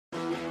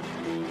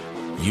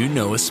You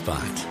know a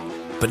spot,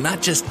 but not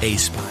just a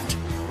spot,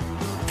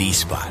 the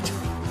spot.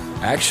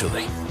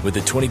 Actually, with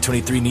the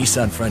 2023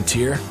 Nissan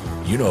Frontier,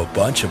 you know a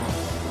bunch of them.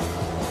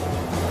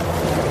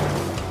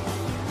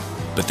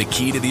 But the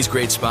key to these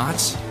great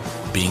spots?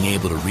 Being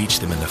able to reach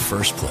them in the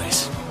first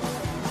place.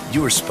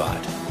 Your spot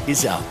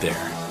is out there.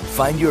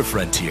 Find your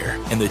Frontier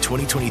in the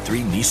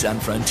 2023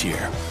 Nissan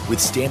Frontier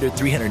with standard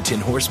 310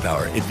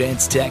 horsepower,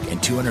 advanced tech,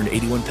 and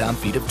 281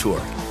 pound-feet of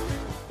torque.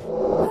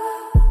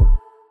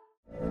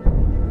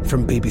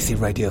 From BBC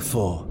Radio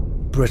 4,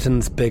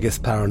 Britain's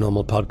biggest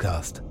paranormal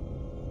podcast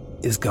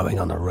is going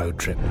on a road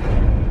trip.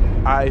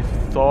 I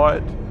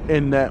thought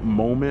in that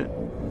moment,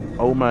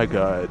 oh my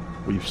God,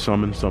 we've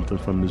summoned something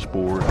from this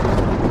board.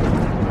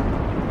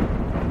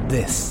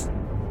 This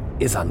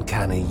is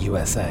Uncanny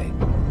USA.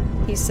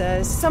 He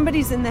says,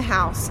 somebody's in the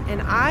house,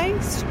 and I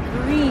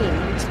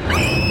screamed.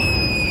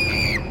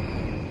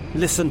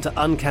 Listen to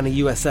Uncanny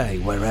USA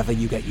wherever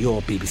you get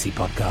your BBC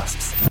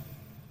podcasts,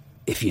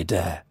 if you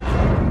dare.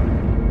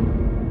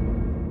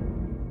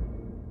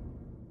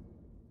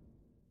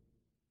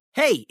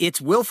 Hey, it's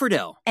Will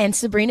Friedle. And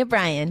Sabrina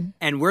Bryan.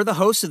 And we're the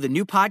hosts of the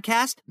new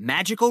podcast,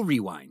 Magical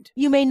Rewind.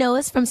 You may know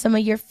us from some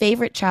of your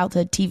favorite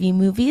childhood TV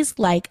movies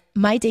like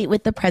My Date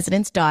with the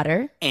President's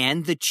Daughter.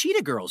 And the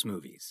Cheetah Girls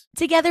movies.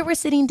 Together, we're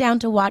sitting down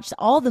to watch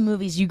all the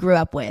movies you grew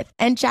up with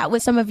and chat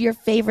with some of your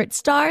favorite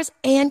stars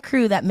and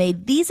crew that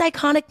made these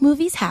iconic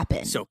movies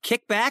happen. So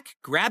kick back,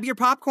 grab your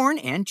popcorn,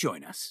 and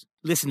join us.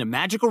 Listen to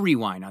Magical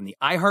Rewind on the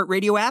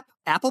iHeartRadio app,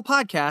 Apple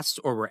Podcasts,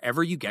 or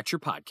wherever you get your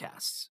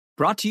podcasts.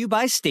 Brought to you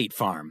by State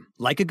Farm.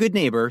 Like a good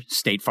neighbor,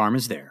 State Farm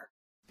is there.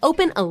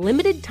 Open a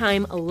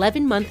limited-time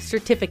 11-month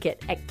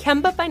certificate at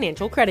Kemba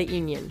Financial Credit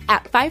Union.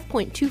 At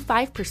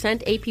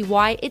 5.25%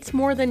 APY, it's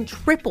more than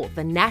triple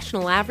the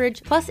national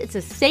average, plus it's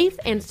a safe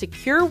and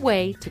secure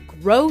way to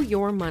grow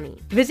your money.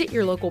 Visit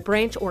your local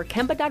branch or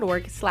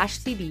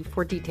kemba.org/cb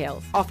for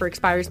details. Offer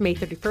expires May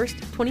 31st,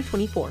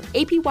 2024.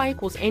 APY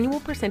equals annual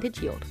percentage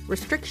yield.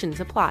 Restrictions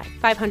apply.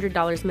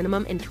 $500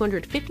 minimum and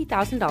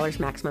 $250,000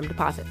 maximum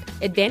deposit.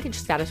 Advantage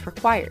status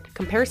required.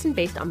 Comparison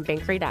based on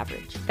bank rate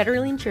average.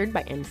 Federally insured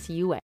by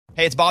NCUA.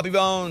 Hey, it's Bobby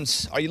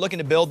Bones. Are you looking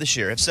to build this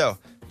year? If so,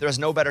 there is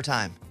no better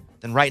time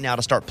than right now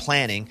to start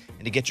planning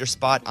and to get your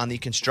spot on the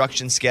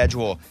construction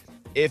schedule.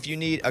 If you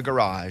need a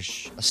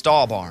garage, a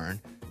stall barn,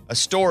 a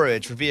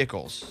storage for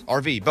vehicles,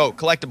 RV, boat,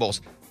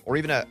 collectibles, or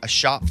even a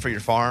shop for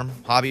your farm,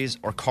 hobbies,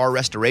 or car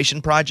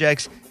restoration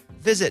projects,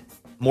 visit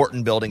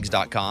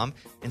MortonBuildings.com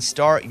and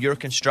start your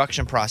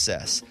construction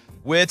process.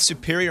 With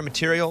superior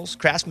materials,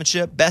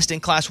 craftsmanship,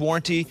 best-in-class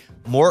warranty,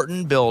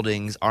 Morton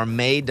Buildings are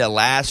made to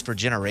last for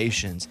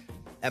generations.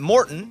 At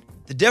Morton,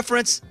 the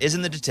difference is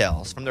in the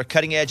details. From their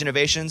cutting-edge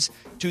innovations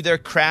to their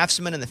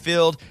craftsmen in the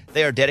field,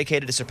 they are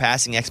dedicated to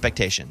surpassing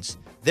expectations.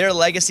 Their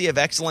legacy of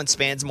excellence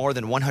spans more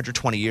than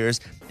 120 years,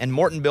 and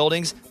Morton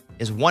Buildings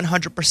is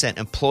 100%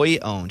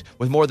 employee-owned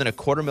with more than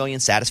 250,000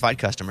 satisfied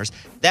customers.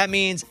 That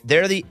means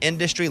they're the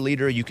industry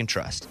leader you can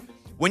trust.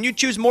 When you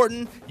choose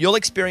Morton, you'll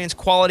experience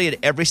quality at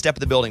every step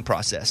of the building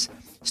process,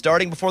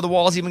 starting before the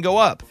walls even go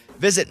up.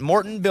 Visit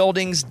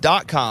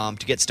MortonBuildings.com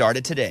to get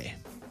started today.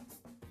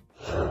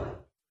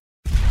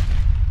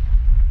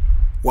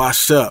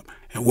 What's up,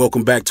 and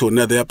welcome back to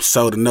another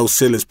episode of No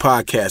Ceilings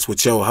Podcast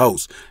with your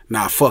host.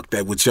 Nah, fuck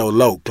that, with your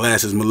low,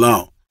 Glasses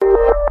Malone.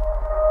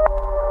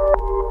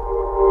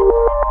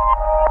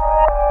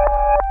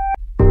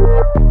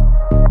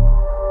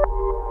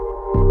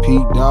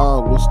 Pete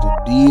Dog, what's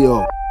the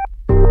deal?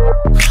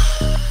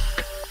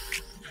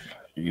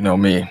 You know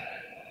me.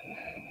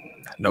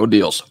 No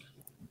deals.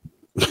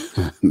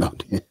 No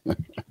deal.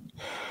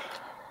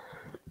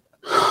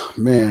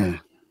 Man,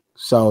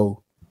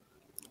 so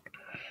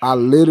I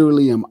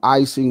literally am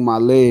icing my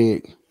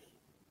leg,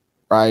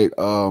 right?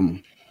 So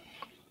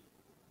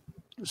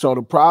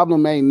the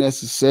problem ain't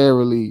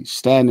necessarily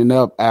standing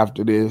up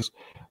after this.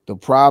 The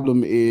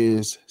problem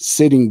is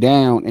sitting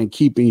down and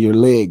keeping your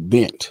leg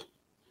bent.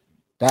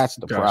 That's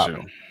the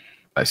problem.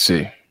 I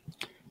see.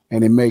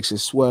 And it makes it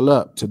swell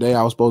up. Today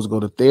I was supposed to go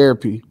to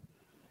therapy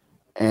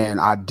and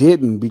I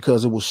didn't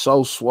because it was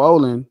so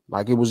swollen,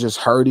 like it was just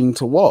hurting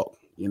to walk.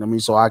 You know what I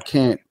mean? So I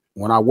can't,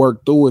 when I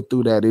work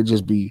through that, it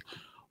just be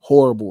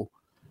horrible.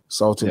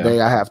 So today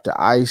I have to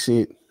ice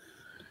it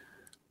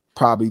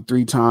probably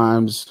 3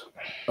 times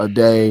a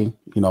day,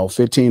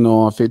 15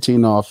 on,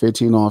 15 off,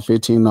 15 on,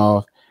 15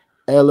 off,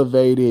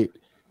 elevate it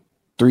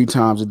 3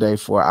 times a day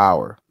for an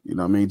hour. You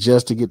know what I mean?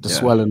 Just to get the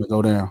swelling to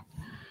go down.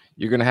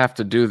 You're going to have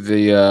to do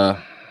the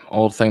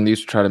old thing they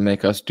used to try to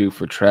make us do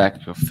for track.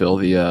 You'll fill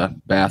the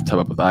bathtub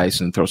up with ice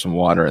and throw some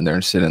water in there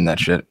and sit in that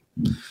shit.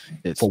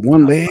 It's for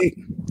one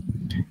leg?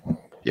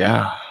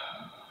 Yeah.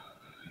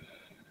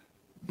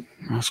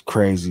 That's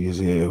crazy as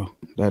hell.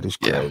 That is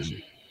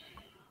crazy.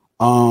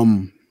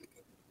 I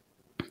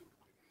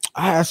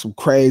had some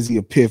crazy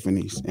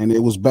epiphanies, and it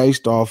was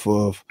based off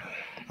of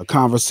a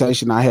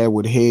conversation I had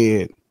with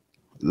Head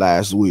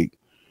last week.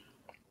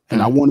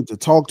 And I wanted to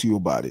talk to you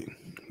about it.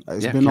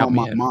 It's been on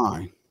my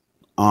mind.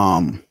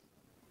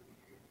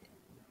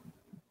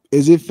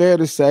 Is it fair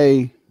to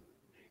say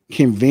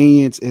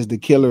convenience is the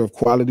killer of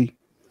quality?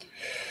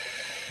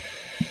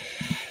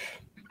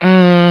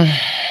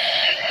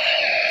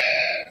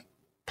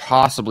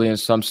 Possibly in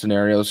some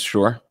scenarios,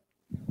 sure.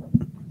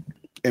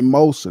 In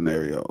most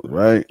scenarios,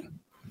 right?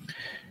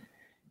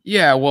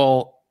 Yeah,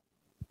 well,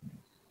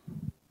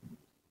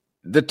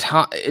 the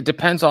time it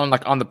depends on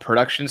the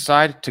production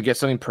side. To get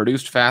something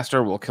produced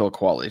faster will kill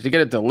quality. To get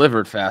it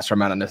delivered faster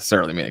might not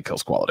necessarily mean it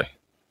kills quality.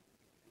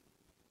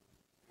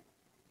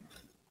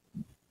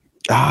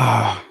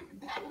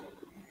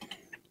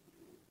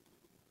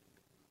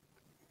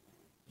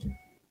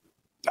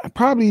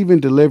 Probably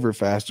even delivered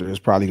faster is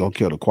probably gonna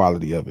kill the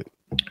quality of it.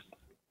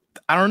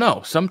 I don't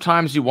know.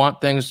 Sometimes you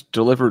want things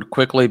delivered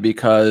quickly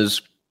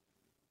because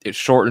it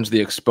shortens the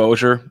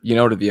exposure,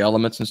 to the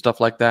elements and stuff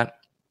like that.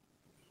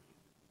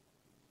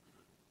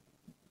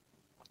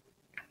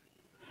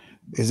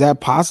 Is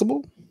that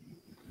possible?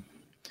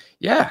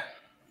 Yeah.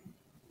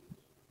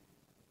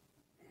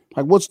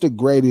 Like, what's the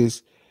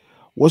greatest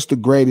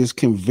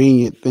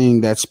convenient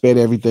thing that sped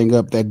everything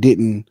up that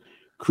didn't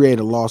create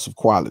a loss of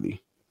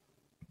quality?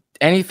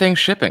 Anything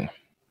shipping.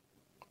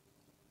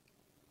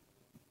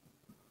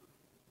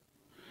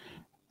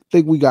 I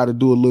think we got to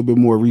do a little bit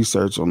more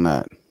research on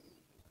that.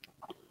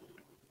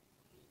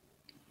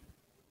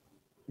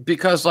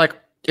 Because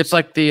it's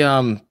like the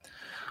I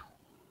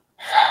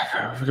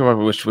forget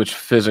which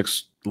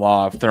physics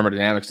law of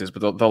thermodynamics is,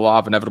 but the law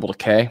of inevitable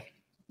decay,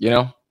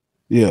 Yeah.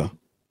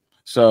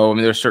 So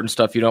there's certain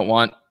stuff you don't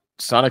want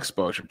sun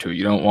exposure to.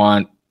 You don't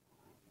want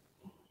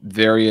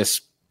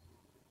various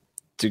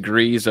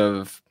degrees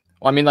of.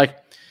 Well, and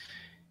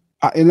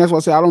that's why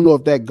I say I don't know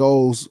if that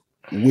goes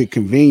with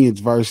convenience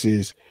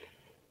versus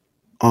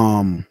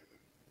like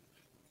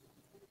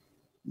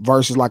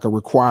a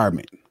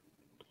requirement.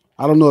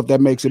 I don't know if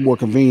that makes it more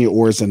convenient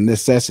or it's a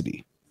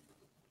necessity.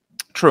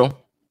 True.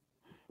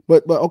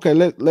 But okay,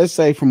 let's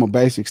say from a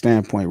basic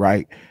standpoint,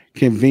 right?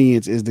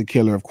 Convenience is the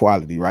killer of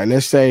quality, right?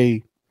 Let's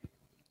say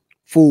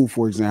food,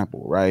 for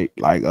example, right?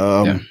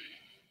 The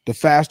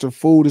faster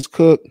food is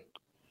cooked,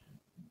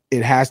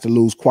 it has to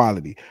lose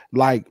quality.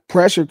 Like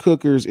pressure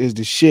cookers is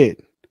the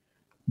shit,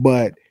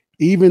 but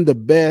even the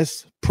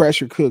best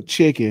pressure cooked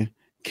chicken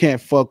can't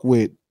fuck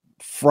with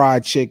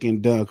fried chicken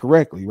done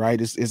correctly,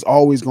 right? It's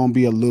always going to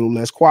be a little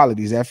less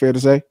quality. Is that fair to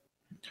say?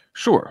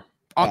 Sure.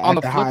 On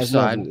the flip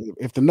side, level,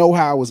 if the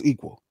know-how was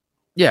equal.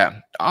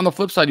 Yeah. On the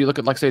flip side, you look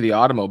at say the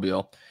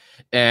automobile,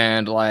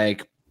 and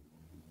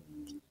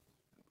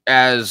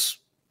as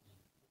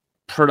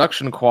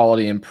production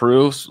quality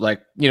improves,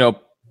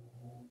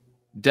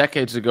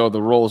 decades ago,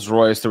 the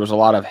Rolls-Royce, there was a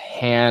lot of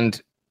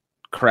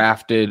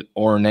hand-crafted,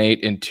 ornate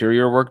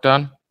interior work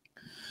done.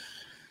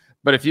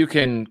 But if you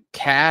can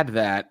CAD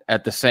that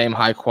at the same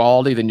high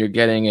quality, then you're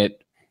getting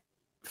it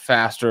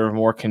faster,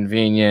 more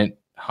convenient,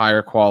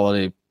 higher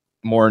quality,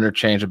 more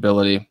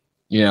interchangeability,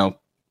 Yeah,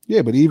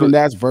 but even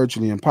that's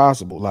virtually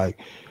impossible. Like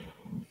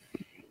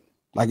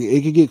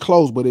it could get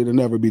close, but it'll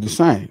never be the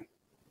same.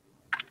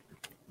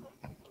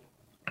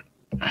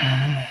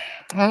 I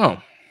don't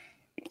know.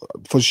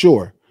 For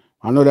sure.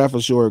 I know that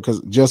for sure,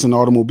 because just in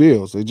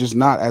automobiles, they're just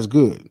not as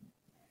good.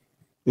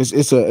 It's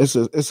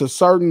a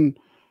certain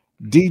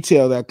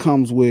detail that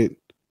comes with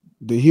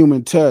the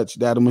human touch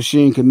that a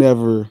machine could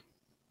never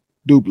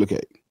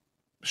duplicate.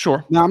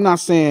 Sure. Now, I'm not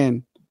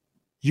saying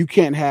you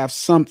can't have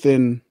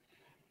something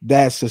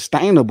that's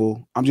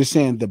sustainable. I'm just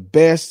saying the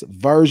best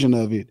version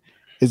of it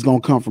is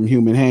going to come from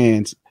human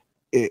hands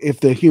if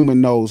the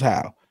human knows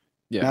how.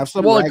 Yeah. Now, if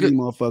some raggedy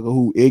motherfucker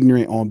who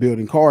ignorant on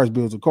building cars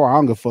builds a car, I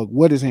don't give a fuck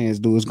what his hands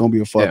do. It's going to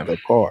be a fucked up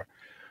car.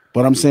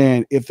 But I'm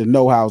saying if the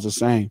know-how is the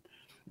same.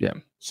 Yeah.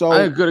 So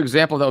a good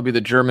example that would be the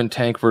German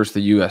tank versus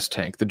the U.S.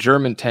 tank. The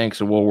German tanks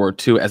in World War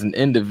II as an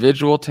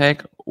individual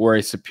tank were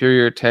a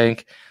superior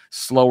tank,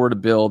 slower to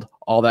build,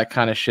 all that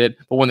kind of shit.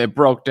 But when they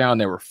broke down,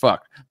 they were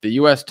fucked. The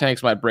U.S.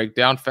 tanks might break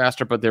down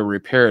faster, but they were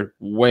repaired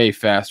way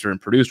faster and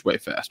produced way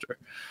faster.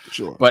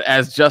 Sure. But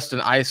as just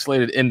an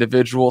isolated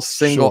individual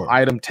single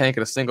item tank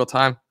at a single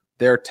time,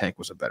 their tank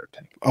was a better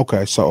tank.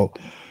 Okay, so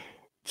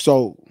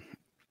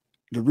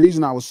the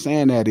reason I was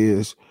saying that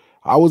is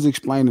I was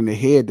explaining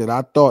ahead that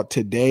I thought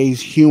today's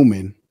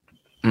human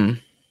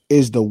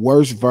is the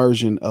worst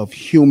version of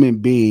human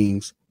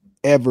beings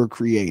ever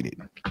created.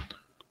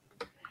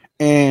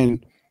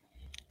 And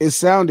it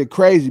sounded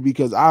crazy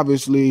because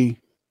obviously,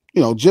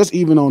 just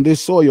even on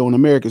this soil, on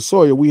American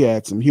soil, we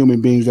had some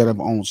human beings that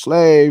have owned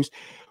slaves.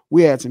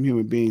 We had some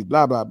human beings,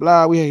 blah, blah,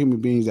 blah. We had human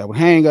beings that would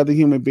hang other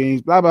human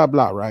beings, blah, blah,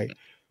 blah, right?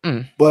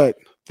 But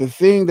the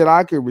thing that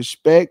I could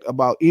respect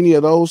about any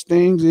of those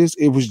things is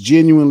it was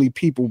genuinely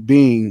people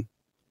being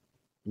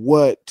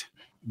what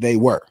they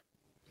were.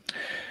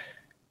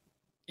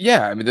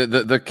 Yeah, I mean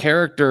the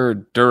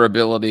character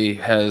durability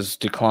has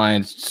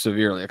declined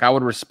severely. I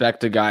would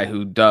respect a guy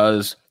who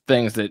does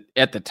things that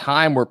at the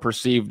time were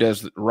perceived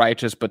as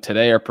righteous, but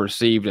today are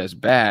perceived as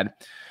bad.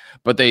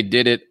 but they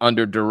did it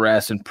under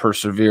duress and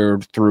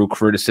persevered through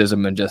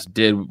criticism and just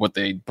did what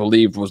they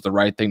believed was the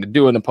right thing to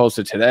do. And opposed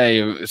to today,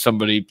 if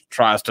somebody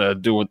tries to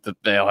do what the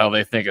hell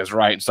they think is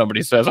right, and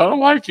somebody says, I don't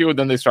like you, and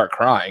then they start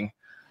crying.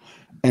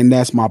 And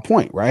that's my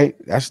point, right?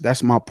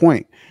 That's my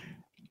point.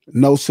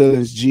 No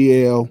Ceilings,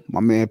 GL, my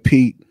man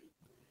Pete.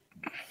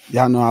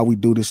 Y'all know how we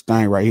do this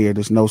thing right here.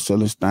 This No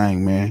Ceilings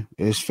thing, man.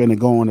 It's finna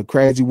go on a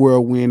crazy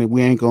whirlwind, and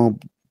we ain't gonna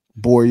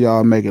bore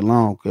y'all and make it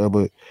long,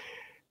 but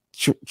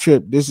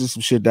Trip, this is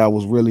some shit that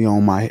was really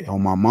on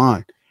my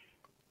mind.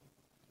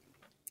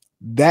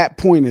 That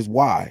point is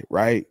why,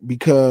 right?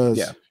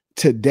 Because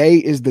today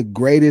is the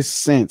greatest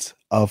sense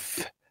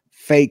of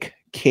fake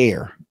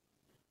care.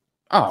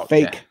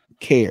 Fake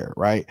care,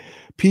 right?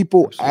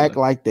 People act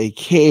like they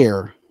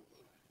care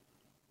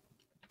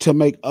to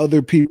make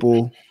other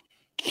people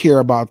care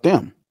about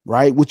them,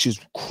 right? Which is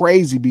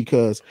crazy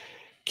because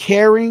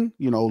caring,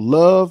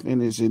 love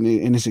in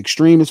its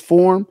extremest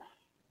form,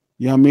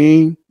 you know what I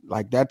mean?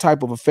 Like that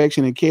type of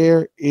affection and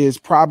care is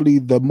probably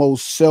the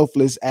most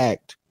selfless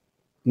act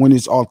when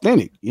it's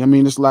authentic. You know what I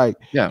mean? It's like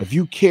if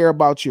you care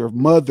about your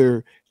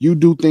mother, you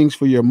do things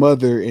for your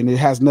mother and it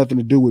has nothing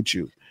to do with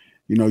you.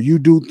 You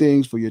do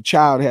things for your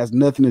child, it has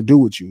nothing to do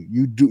with you.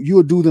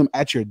 You'll do them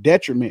at your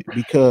detriment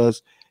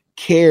because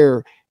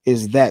care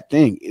is that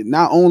thing.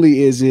 Not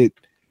only is it,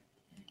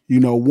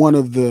 one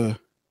of the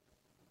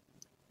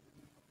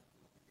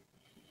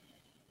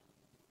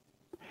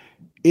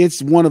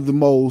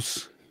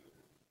most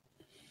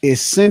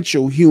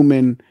essential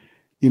human,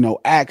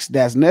 acts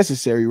that's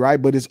necessary,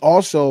 right? But it's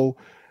also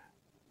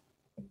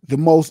the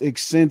most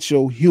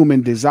essential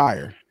human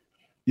desire.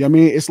 You know what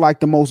I mean? It's like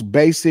the most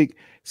basic,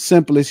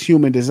 simplest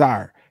human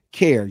desire.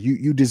 Care.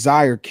 You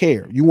desire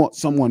care. You want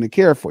someone to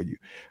care for you,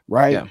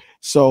 right? Yeah.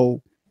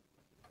 So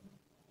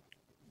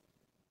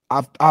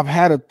I've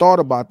had a thought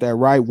about that,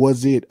 right?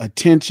 Was it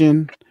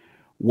attention?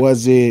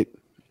 Was it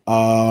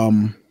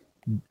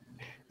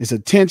it's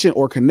attention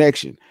or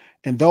connection?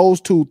 And those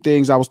two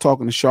things, I was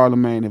talking to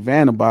Charlamagne and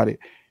Van about it,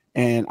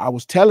 and I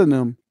was telling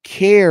them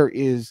care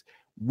is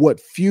what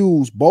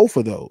fuels both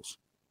of those.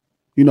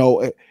 In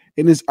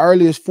its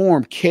earliest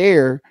form,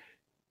 care,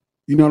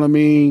 you know what I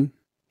mean?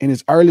 In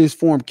its earliest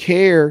form,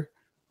 care,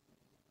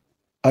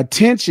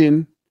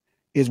 attention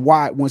is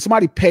why when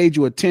somebody paid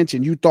you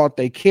attention, you thought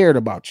they cared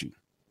about you,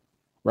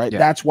 right? Yeah.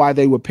 That's why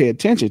they would pay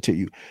attention to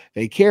you.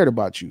 They cared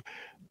about you.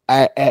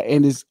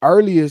 In its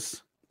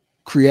earliest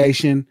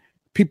creation,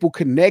 people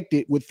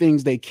connected with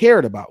things they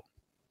cared about.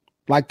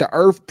 Like the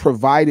earth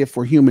provided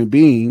for human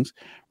beings,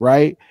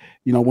 right?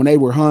 When they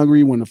were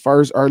hungry, when the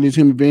first earliest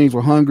human beings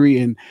were hungry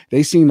and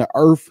they seen the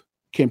earth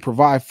can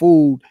provide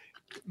food,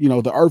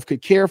 the earth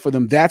could care for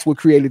them. That's what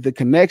created the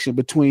connection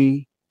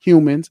between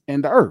humans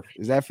and the earth.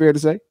 Is that fair to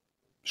say?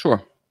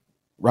 Sure.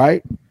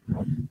 Right?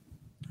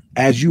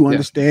 As you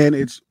understand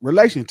its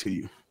relation to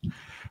you,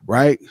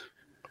 right?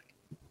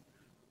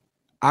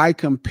 I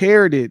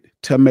compared it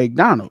to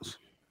McDonald's.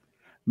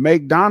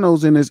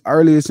 McDonald's in its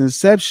earliest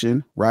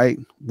inception, right,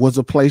 was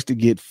a place to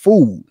get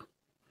food,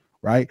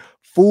 right?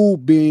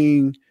 Food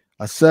being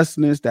a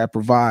sustenance that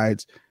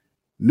provides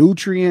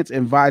nutrients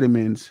and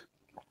vitamins,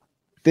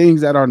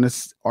 things that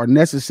are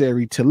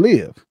necessary to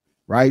live,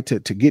 right? To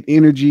get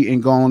energy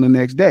and go on the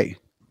next day,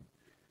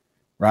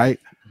 right?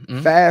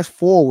 Mm-hmm. Fast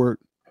forward,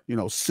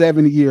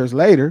 70 years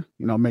later,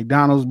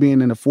 McDonald's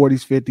being in the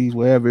 40s, 50s,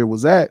 wherever it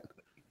was at.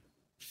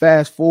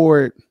 Fast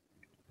forward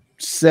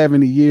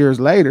 70 years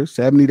later,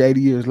 70 to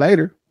 80 years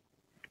later,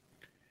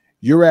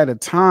 you're at a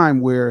time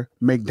where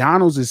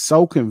McDonald's is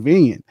so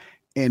convenient,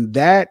 and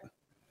that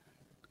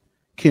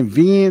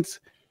convenience,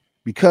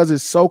 because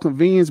it's so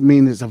convenient,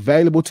 means it's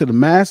available to the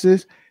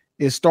masses,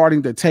 is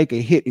starting to take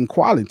a hit in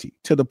quality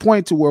to the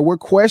point to where we're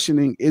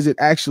questioning, is it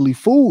actually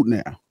food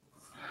now?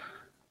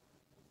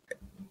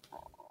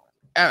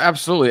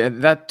 Absolutely.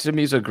 And that to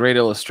me is a great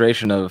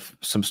illustration of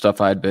some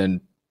stuff I'd been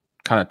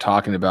kind of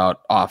talking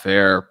about off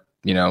air,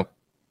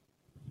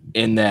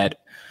 in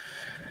that,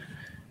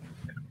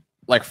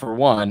 like, for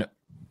one,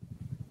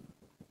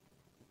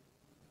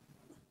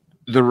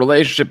 the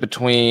relationship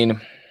between,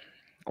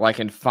 like,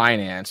 in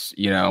finance,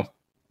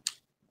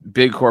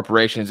 big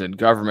corporations and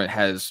government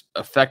has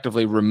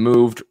effectively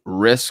removed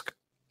risk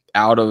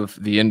out of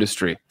the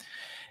industry.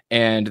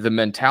 And the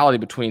mentality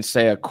between,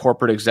 say, a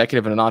corporate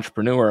executive and an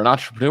entrepreneur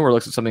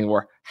looks at something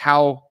where,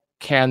 how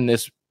can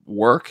this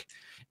work?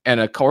 And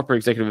a corporate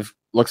executive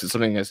looks at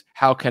something as,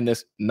 how can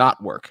this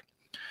not work?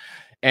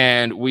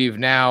 And we've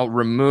now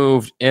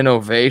removed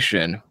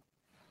innovation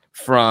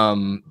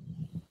from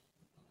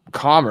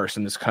commerce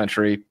in this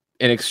country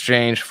in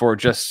exchange for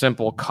just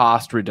simple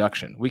cost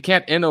reduction. We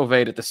can't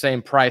innovate at the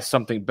same price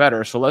something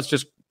better, so let's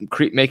just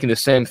making the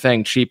same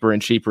thing cheaper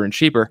and cheaper and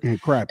cheaper.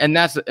 And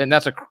that's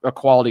a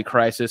quality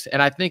crisis.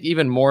 And I think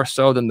even more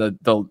so than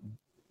the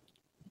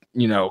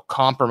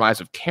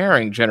compromise of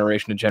caring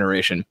generation to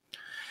generation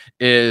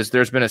is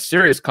there's been a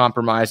serious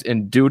compromise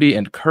in duty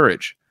and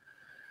courage,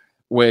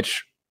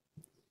 which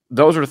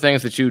those are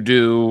things that you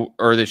do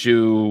or that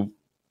you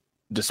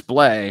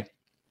display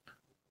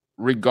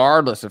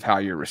regardless of how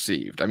you're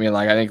received. I mean,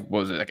 like, I think, what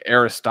was it, like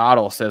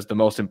Aristotle says the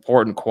most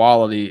important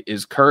quality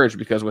is courage,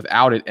 because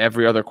without it,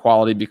 every other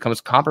quality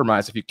becomes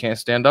compromised if you can't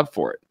stand up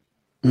for it.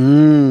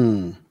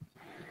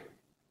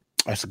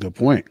 That's a good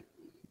point.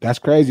 That's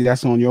crazy.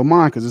 That's on your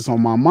mind because it's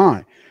on my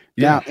mind.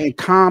 Yeah. Now,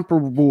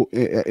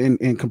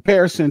 in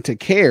comparison to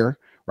care,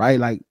 right?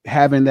 Like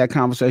having that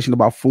conversation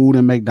about food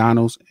and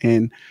McDonald's,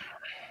 and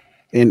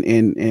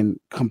in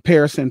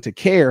comparison to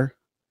care,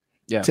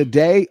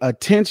 today,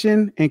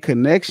 attention and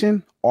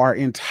connection are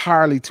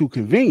entirely too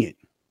convenient,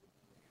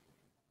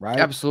 right?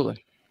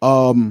 Absolutely.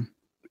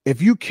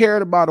 If you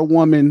cared about a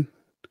woman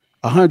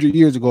 100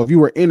 years ago, if you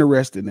were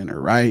interested in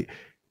her, right,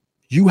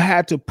 you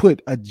had to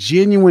put a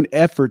genuine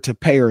effort to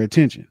pay her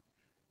attention.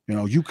 You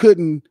know, you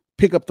couldn't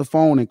pick up the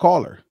phone and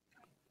call her.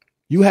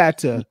 You had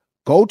to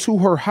go to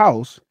her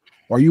house,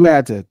 or you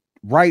had to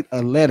write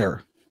a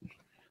letter.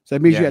 So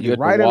that means you had to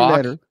write a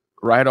letter,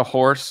 ride a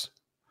horse,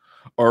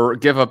 or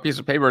give a piece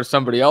of paper to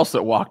somebody else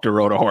that walked or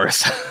rode a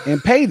horse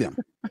and pay them.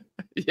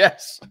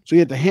 Yes. So you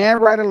had to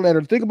handwrite a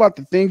letter. Think about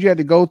the things you had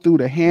to go through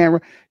to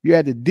hand. You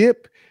had to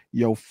dip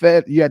your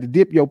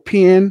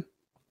pen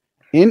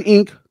in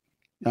ink.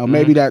 Now,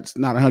 maybe that's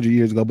not 100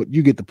 years ago, but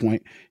you get the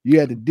point. You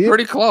had to dip.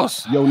 Pretty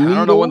close. I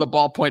don't know when the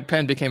ballpoint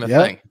pen became a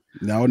thing.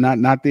 No,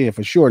 not there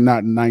for sure.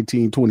 Not in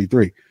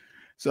 1923.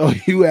 So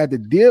you had to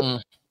dip. You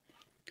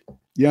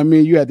know what I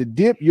mean? You had to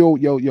dip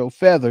your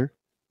feather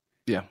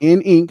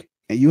in ink,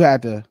 and you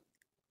had to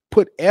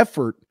put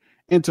effort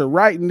into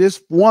writing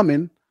this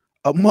woman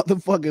a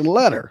motherfucking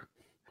letter.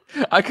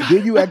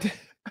 Then you had to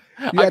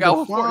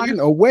find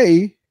a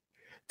way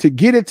to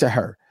get it to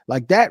her.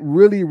 Like, that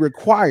really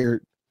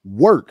required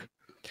work.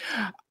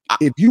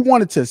 If you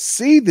wanted to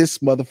see this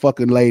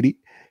motherfucking lady,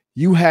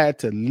 you had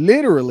to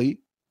literally,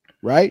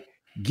 right,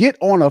 get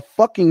on a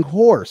fucking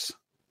horse.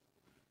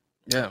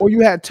 Yeah. Or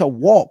you had to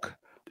walk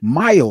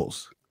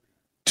miles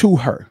to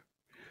her.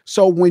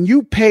 So when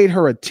you paid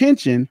her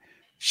attention,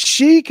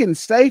 she can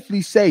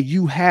safely say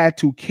you had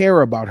to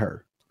care about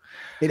her.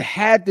 It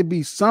had to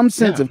be some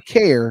sense of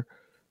care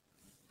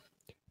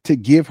to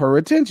give her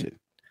attention.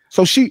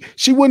 So she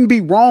wouldn't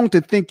be wrong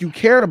to think you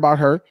cared about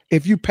her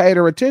if you paid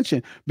her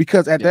attention,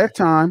 because at that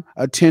time,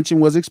 attention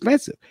was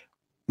expensive.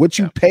 What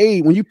you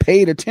paid, when you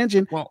paid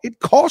attention, it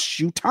costs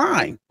you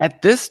time.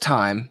 At this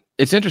time,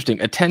 it's interesting.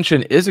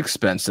 Attention is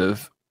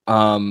expensive,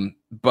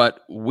 but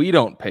we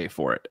don't pay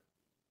for it.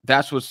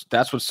 That's what's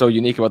so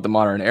unique about the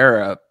modern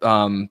era.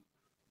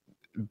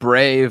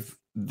 Brave,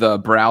 the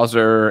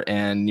browser,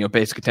 and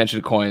basic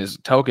attention coin is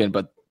a token,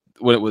 but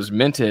when it was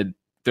minted,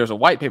 there's a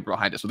white paper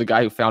behind it. So the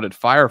guy who founded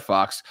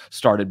Firefox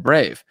started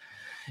Brave,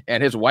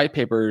 and his white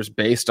paper is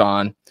based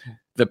on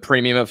the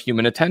premium of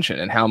human attention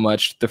and how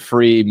much the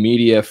free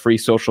media, free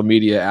social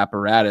media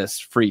apparatus,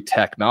 free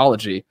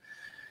technology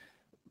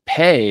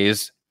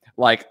pays.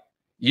 Like,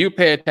 you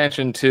pay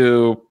attention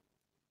to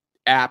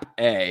app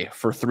A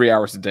for 3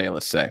 hours a day,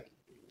 let's say.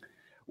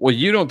 Well,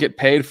 you don't get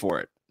paid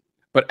for it,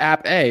 but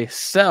app A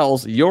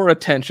sells your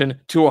attention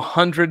to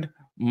 100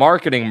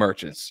 marketing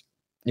merchants,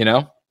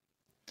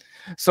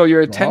 So your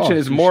attention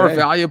is more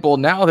valuable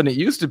now than it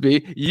used to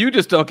be. You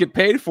just don't get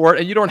paid for it,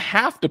 and you don't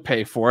have to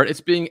pay for it.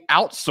 It's being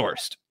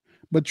outsourced.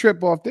 But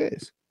trip off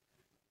this.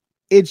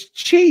 It's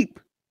cheap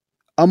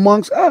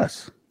amongst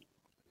us.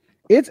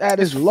 It's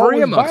at its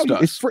lowest value.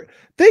 It's free.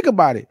 Think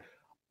about it.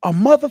 A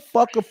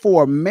motherfucker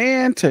for a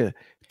man to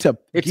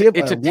give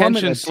a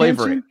woman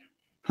slavery.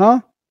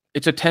 Huh?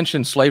 It's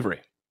attention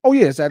slavery. Oh,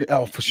 yes.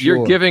 For sure.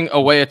 You're giving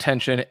away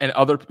attention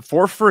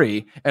for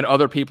free, and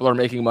other people are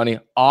making money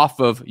off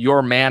of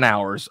your man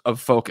hours of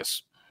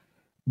focus.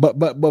 But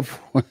not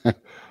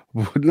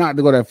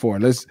to go that far.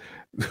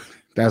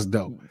 That's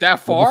dope. That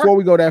far? But before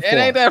we go that far. It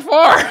ain't that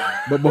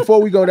far. But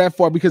before we go that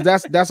far, because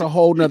that's a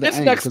whole nother It's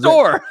next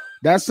door.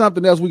 That's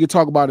something else we could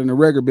talk about in the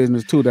regular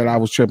business too, that I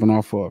was tripping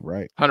off of,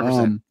 right?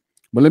 100%.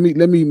 But let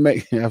me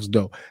make that's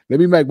dope. Let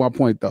me make my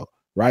point though,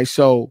 right?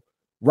 So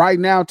right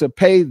now, to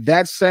pay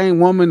that same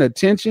woman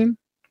attention,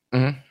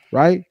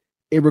 right?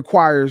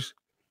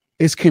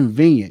 It's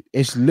convenient.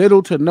 It's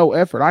little to no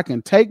effort. I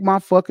can take my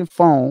fucking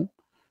phone,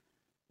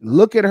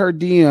 look at her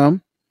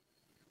DM.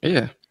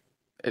 Yeah.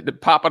 It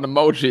pop an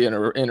emoji in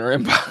her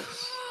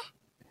inbox.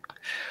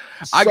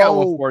 I got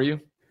one for you.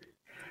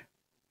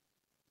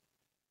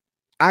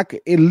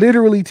 It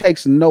literally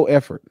takes no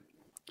effort.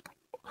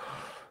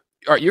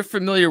 All right, you're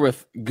familiar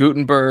with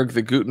Gutenberg,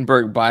 the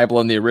Gutenberg Bible,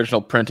 and the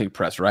original printing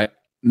press, right?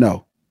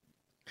 No.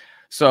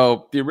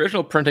 So the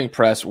original printing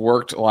press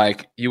worked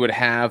like you would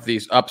have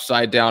these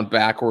upside down,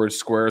 backwards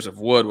squares of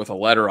wood with a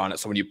letter on it.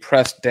 So when you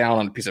pressed down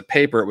on a piece of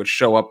paper, it would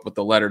show up with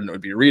the letter and it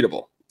would be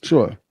readable.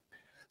 Sure.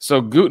 So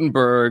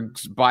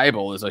Gutenberg's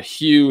Bible is a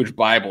huge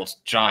Bible. It's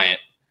giant.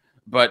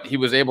 But he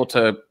was able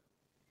to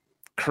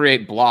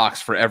create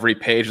blocks for every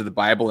page of the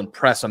Bible and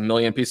press 1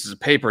 million pieces of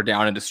paper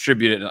down and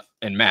distribute it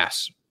in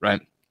mass,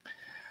 right?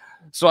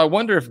 So I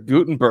wonder if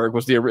Gutenberg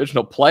was the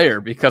original player,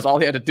 because all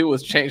he had to do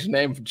was change the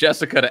name from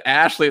Jessica to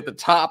Ashley at the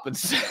top and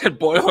said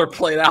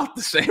boilerplate out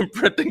the same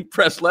printing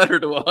press letter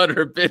to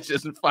 100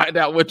 bitches and find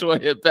out which one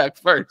hit back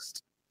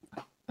first.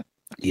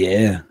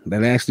 Yeah,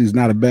 that actually is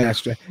not a bad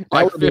strategy.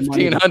 Like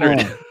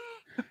 1,500.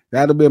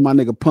 That'd have been my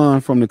nigga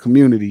Pun from the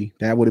community.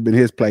 That would have been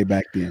his play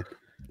back then.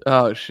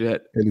 Oh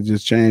shit! It'd have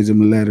just changed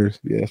them letters.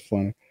 Yeah, it's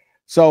funny.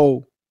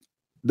 So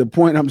the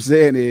point I'm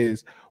saying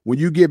is, when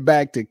you get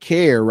back to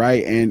care,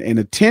 right, and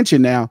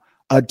attention now,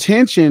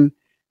 attention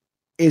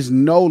is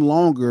no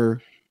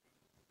longer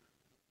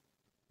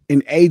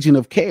an agent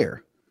of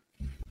care.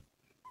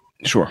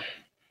 Sure.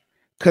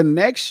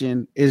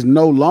 Connection is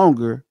no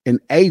longer an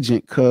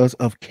agent because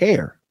of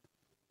care.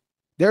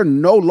 They're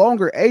no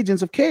longer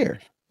agents of care.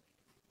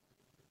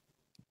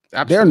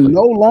 Absolutely. They're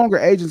no longer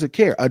agents of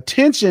care.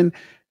 Attention,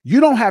 you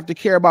don't have to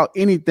care about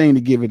anything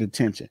to give it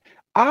attention.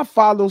 I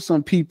follow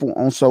some people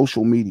on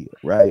social media,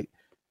 right?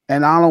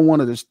 And I don't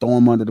want to just throw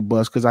them under the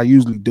bus because I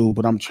usually do,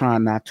 but I'm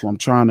trying not to.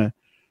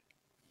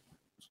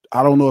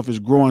 I don't know if it's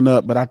growing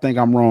up, but I think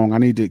I'm wrong. I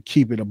need to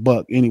keep it a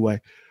buck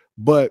anyway.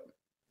 But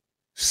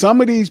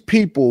some of these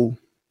people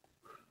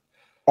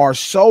are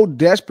so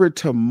desperate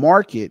to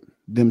market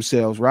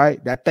themselves,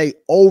 right, that they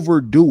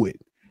overdo it.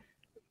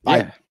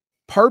 Like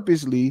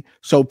purposely,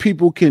 so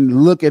people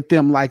can look at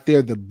them like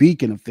they're the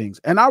beacon of things.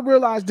 And I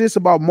realized this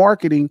about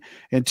marketing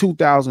in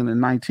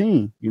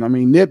 2019. You know what I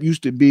mean? Nip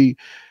used to be,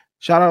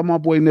 shout out my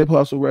boy Nip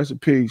Hustle, rest in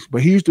peace,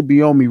 but he used to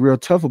be on me real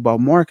tough about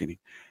marketing.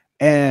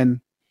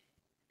 And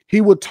he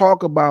would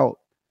talk about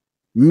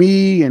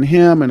me and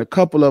him and a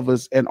couple of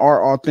us and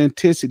our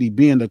authenticity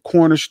being the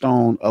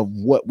cornerstone of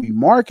what we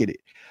marketed.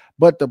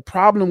 But the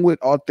problem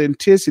with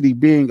authenticity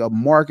being a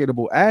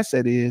marketable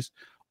asset is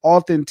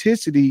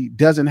authenticity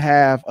doesn't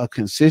have a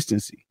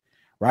consistency,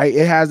 right?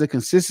 It has a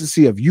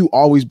consistency of you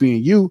always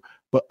being you,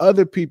 but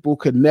other people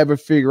could never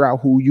figure out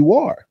who you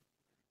are,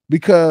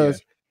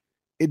 because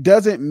it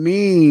doesn't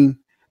mean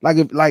like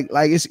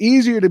it's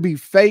easier to be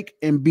fake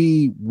and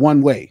be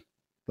one way.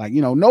 Like,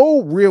 you know,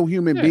 no real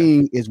human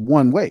being is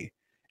one way.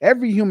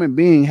 Every human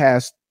being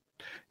has,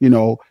 you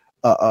know,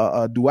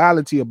 a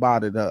duality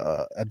about it,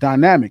 a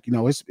dynamic. You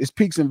know, it's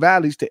peaks and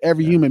valleys to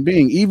every human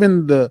being.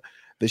 Even the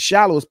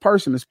shallowest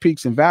person is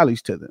peaks and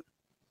valleys to them.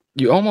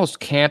 You almost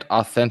can't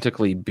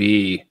authentically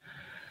be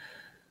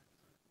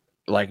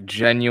like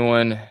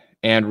genuine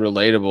and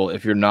relatable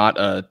if you're not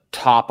a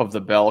top of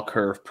the bell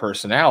curve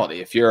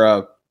personality. If you're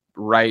a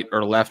right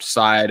or left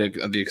side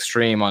of the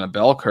extreme on a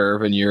bell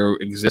curve and you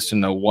exist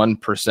in a 1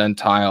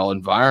 percentile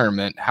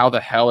environment, how the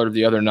hell are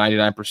the other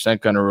 99%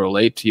 going to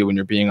relate to you when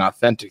you're being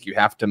authentic? You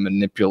have to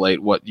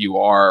manipulate what you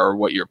are or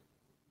what you're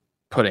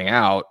putting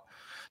out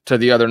to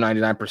the other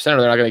 99%, or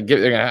they're not going to give.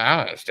 I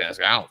don't understand this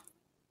guy. What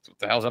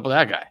the hell's up with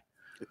that guy?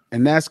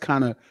 And that's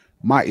kind of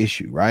my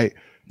issue, right?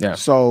 Yeah.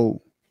 So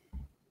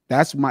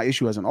that's my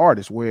issue as an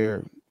artist,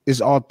 where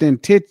it's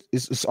authentic.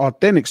 It's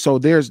authentic. So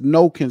there's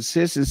no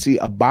consistency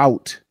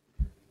about.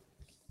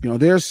 You know,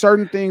 there's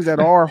certain things that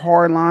are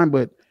hard line,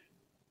 but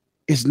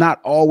it's not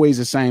always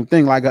the same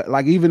thing.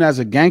 Like even as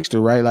a gangster,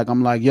 right? Like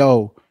I'm like,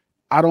 yo,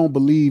 I don't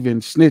believe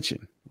in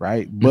snitching,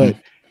 right? But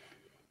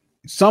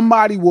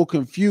somebody will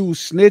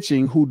confuse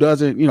snitching who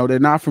doesn't, you know, they're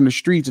not from the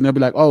streets, and they'll be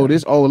like, oh,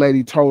 this old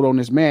lady told on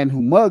this man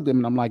who mugged him.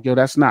 And I'm like, yo,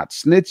 that's not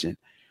snitching.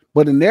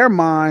 But in their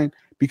mind,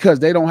 because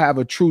they don't have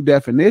a true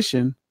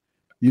definition,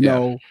 you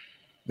know,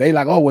 they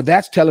like, oh, well,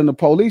 that's telling the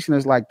police. And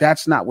it's like,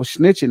 that's not what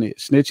snitching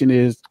is. Snitching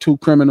is two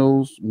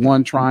criminals,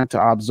 one trying to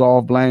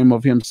absolve blame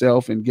of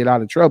himself and get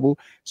out of trouble.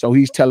 So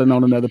he's telling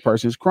on another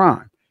person's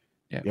crime.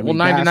 Yeah. Well,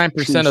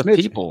 99% of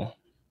people,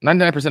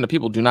 99% of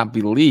people do not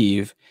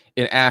believe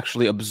in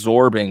actually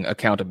absorbing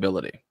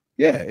accountability.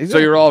 Yeah. Exactly. So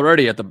you're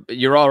already at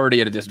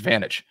a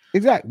disadvantage.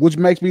 Exactly. Which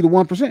makes me the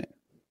 1%.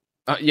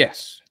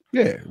 Yes.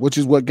 Yeah. Which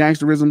is what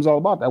gangsterism is all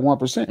about. That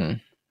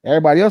 1%.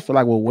 Everybody else feel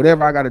like, well,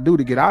 whatever I got to do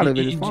to get out of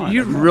it is fine.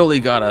 You really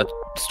got to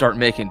start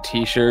making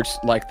t-shirts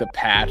like the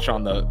patch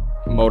on the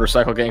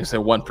motorcycle gang say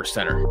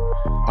 1%er.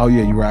 Oh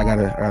yeah, you're right. I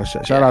gotta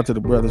shout out to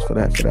the brothers for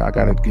that. I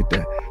gotta get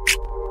that.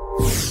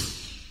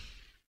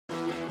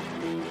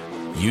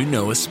 You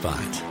know a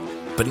spot,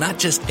 but not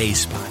just a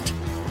spot,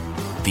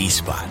 the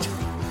spot.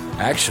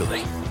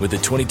 Actually, with the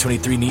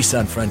 2023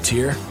 Nissan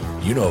Frontier,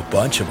 you know a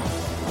bunch of them.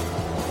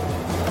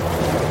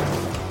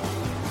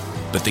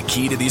 But the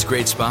key to these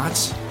great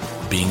spots?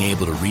 Being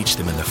able to reach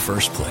them in the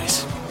first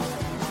place.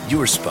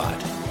 Your spot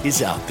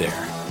is out there.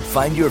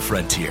 Find your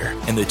Frontier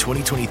in the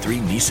 2023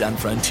 Nissan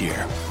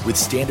Frontier with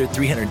standard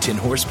 310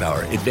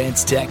 horsepower,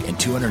 advanced tech, and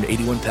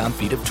 281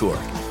 pound-feet of torque.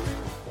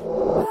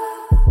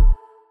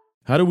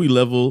 How do we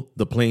level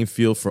the playing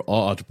field for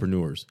all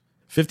entrepreneurs?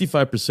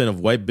 55% of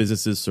white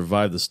businesses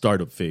survive the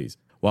startup phase,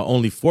 while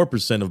only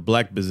 4% of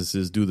black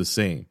businesses do the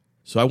same.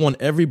 So I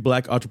want every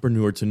black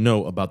entrepreneur to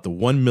know about the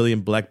 1 Million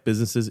Black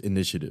Businesses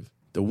Initiative.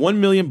 The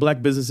 1 Million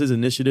Black Businesses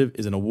Initiative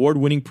is an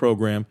award-winning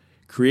program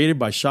created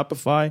by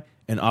Shopify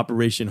and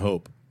Operation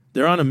Hope.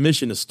 They're on a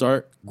mission to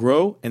start,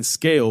 grow, and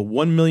scale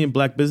 1 million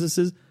black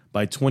businesses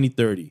by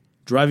 2030,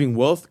 driving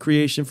wealth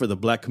creation for the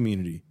black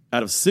community.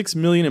 Out of 6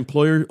 million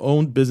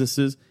employer-owned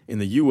businesses in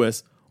the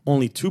U.S.,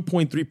 only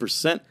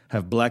 2.3%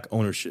 have black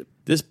ownership.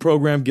 This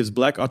program gives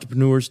black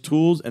entrepreneurs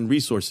tools and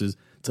resources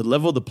to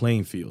level the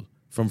playing field.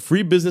 From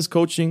free business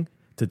coaching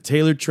to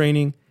tailored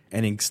training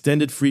and an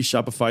extended free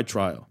Shopify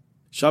trial.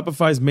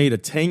 Shopify's made a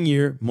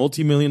 10-year,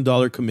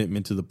 multi-million-dollar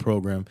commitment to the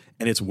program,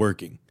 and it's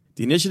working.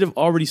 The initiative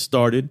already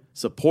started,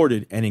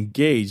 supported, and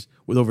engaged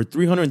with over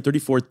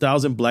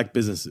 334,000 Black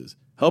businesses,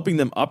 helping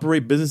them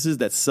operate businesses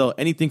that sell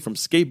anything from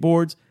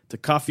skateboards to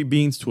coffee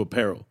beans to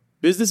apparel.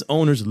 Business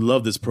owners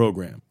love this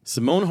program.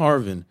 Simone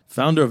Harvin,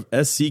 founder of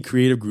SC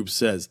Creative Group,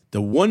 says,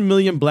 "The 1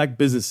 million Black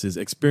businesses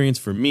experience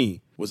for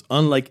me was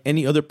unlike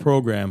any other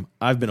program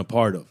I've been a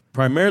part of,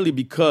 primarily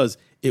because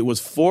it was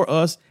for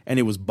us and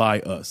it was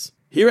by us."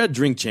 Here at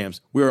Drink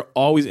Champs, we are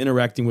always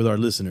interacting with our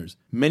listeners,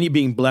 many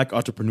being Black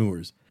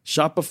entrepreneurs.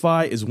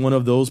 Shopify is one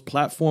of those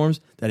platforms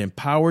that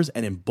empowers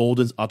and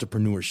emboldens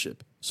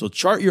entrepreneurship. So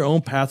chart your own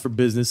path for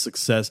business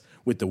success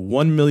with the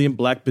 1 Million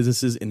Black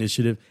Businesses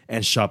Initiative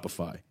and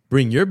Shopify.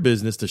 Bring your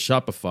business to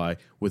Shopify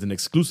with an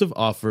exclusive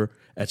offer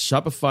at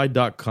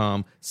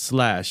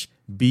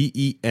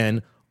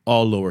shopify.com/BEN,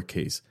 all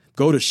lowercase.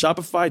 Go to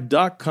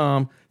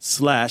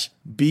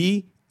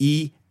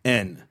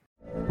shopify.com/BEN.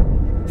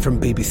 From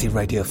BBC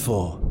Radio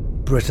 4,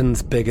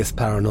 Britain's biggest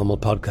paranormal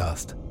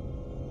podcast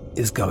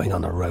is going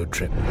on a road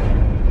trip.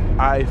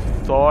 I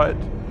thought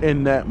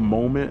in that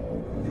moment,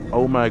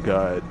 oh my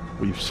God,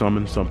 we've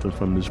summoned something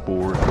from this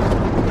board.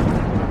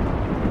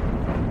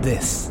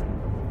 This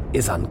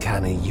is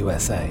Uncanny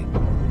USA.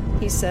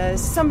 He says,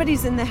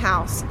 somebody's in the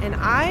house, and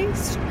I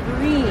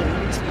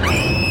screamed.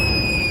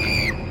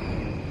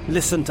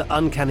 Listen to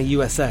Uncanny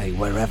USA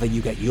wherever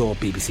you get your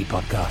BBC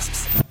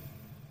podcasts,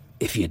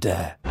 if you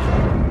dare.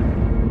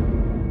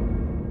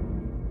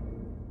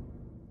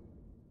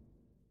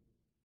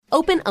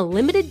 Open a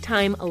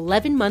limited-time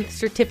 11-month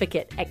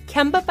certificate at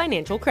Kemba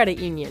Financial Credit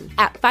Union.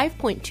 At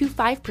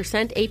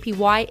 5.25%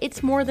 APY,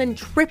 it's more than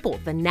triple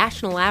the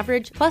national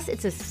average, plus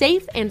it's a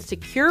safe and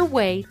secure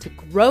way to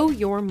grow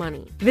your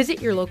money.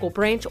 Visit your local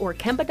branch or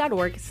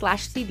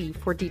kemba.org/cb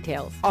for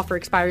details. Offer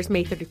expires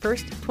May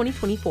 31st,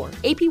 2024.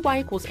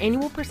 APY equals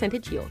annual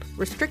percentage yield.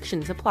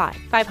 Restrictions apply.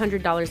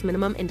 $500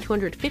 minimum and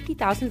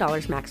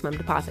 $250,000 maximum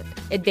deposit.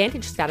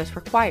 Advantage status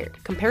required.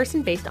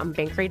 Comparison based on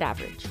bank rate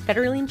average.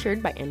 Federally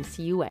insured by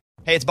NCUA.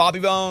 Hey, it's Bobby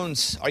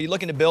Bones. Are you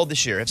looking to build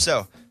this year? If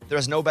so, there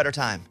is no better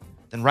time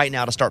than right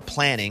now to start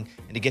planning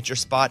and to get your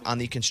spot on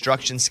the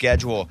construction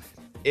schedule.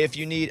 If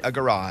you need a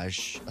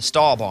garage, a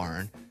stall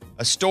barn,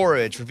 a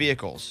storage for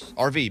vehicles,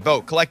 RV,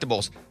 boat,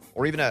 collectibles,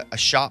 or even a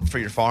shop for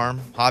your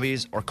farm,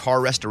 hobbies, or car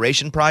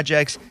restoration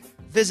projects,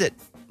 visit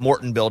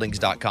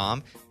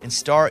MortonBuildings.com and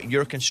start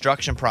your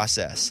construction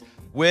process.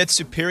 With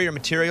superior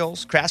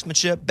materials,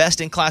 craftsmanship,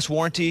 best-in-class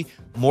warranty,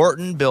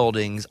 Morton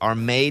Buildings are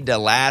made to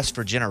last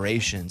for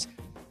generations.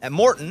 At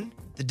Morton,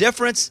 the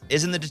difference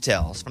is in the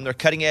details. From their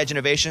cutting-edge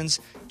innovations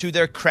to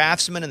their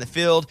craftsmen in the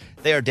field,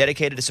 they are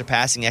dedicated to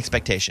surpassing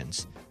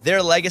expectations.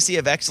 Their legacy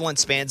of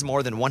excellence spans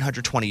more than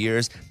 120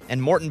 years,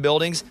 and Morton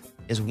Buildings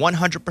is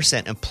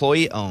 100%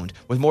 employee-owned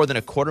with more than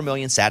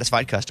 250,000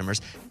 satisfied customers.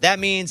 That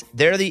means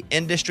they're the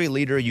industry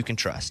leader you can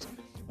trust.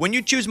 When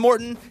you choose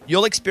Morton,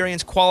 you'll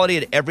experience quality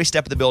at every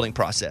step of the building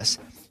process,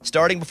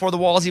 starting before the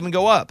walls even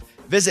go up.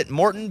 Visit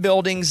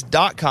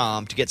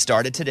MortonBuildings.com to get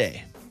started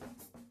today.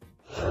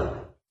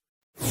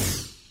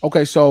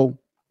 Okay, so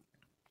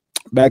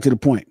back to the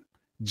point.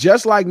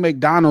 Just like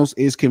McDonald's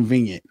is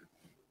convenient,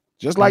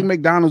 right,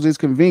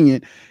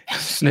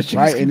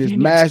 and it's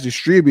mass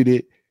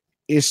distributed,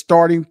 you're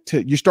starting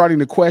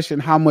to question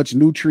how much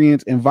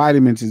nutrients and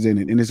vitamins is in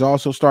it. And it's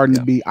also starting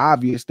to be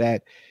obvious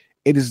that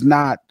it is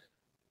not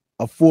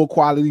a full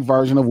quality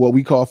version of what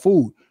we call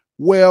food.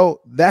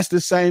 Well, that's the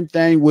same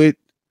thing with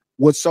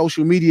what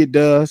social media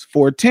does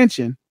for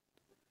attention.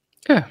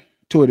 Yeah.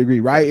 To a degree,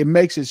 right? It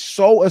makes it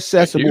so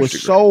accessible.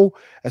 It's so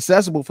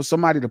accessible for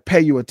somebody to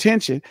pay you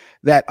attention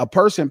that a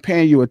person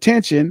paying you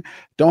attention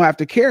don't have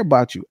to care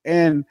about you.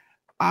 And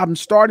I'm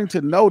starting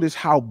to notice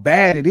how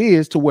bad it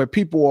is to where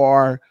people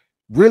are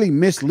really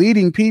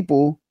misleading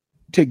people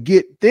to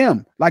get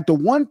them. Like the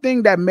one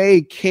thing that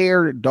made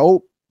Care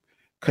dope,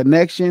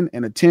 connection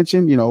and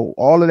attention,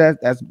 all of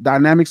that's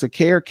dynamics of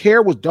Care.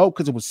 Care was dope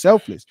because it was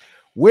selfless.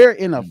 We're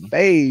in a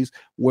phase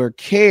where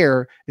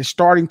Care is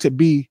starting to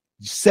be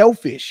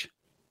selfish.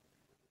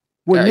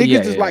 When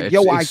niggas is like,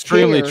 yo, I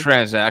extremely care.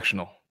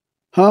 Transactional.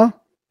 Huh?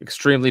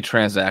 Extremely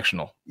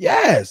transactional.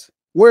 Yes.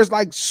 Where it's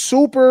like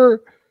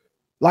super,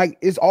 like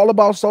it's all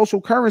about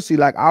social currency.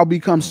 Like I'll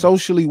become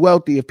socially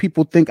wealthy if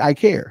people think I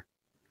care.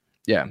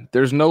 Yeah.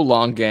 There's no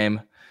long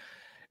game.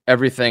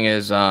 Everything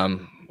is,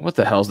 what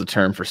the hell's the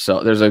term for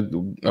self? There's a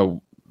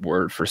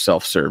word for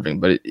self-serving,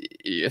 but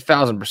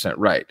 1,000%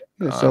 right.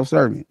 Yeah,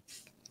 self-serving.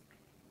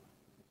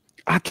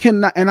 I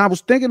cannot, and I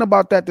was thinking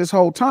about that this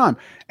whole time.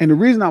 And the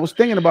reason I was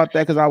thinking about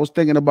that, because I was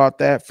thinking about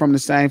that from the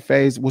same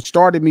phase, what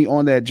started me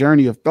on that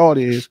journey of thought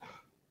is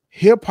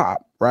hip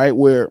hop, right?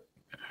 Where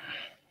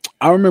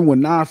I remember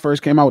when Nas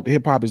first came out with the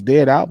Hip Hop Is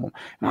Dead album,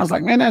 and I was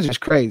like, man, that's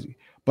just crazy.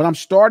 But I'm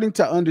starting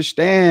to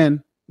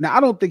understand. Now, I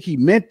don't think he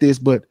meant this,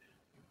 but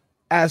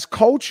as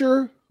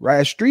culture,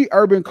 right, as street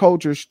urban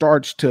culture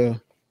starts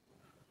to,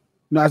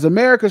 as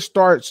America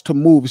starts to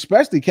move,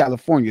 especially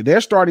California,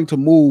 they're starting to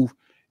move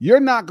you're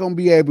not going to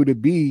be able to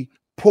be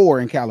poor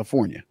in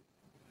California.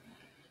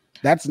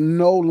 That's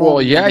no longer.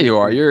 Well, yeah, you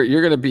are.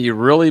 You're going to be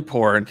really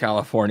poor in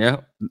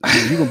California.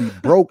 You're going to be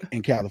broke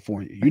in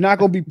California. You're not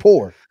going to be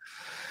poor.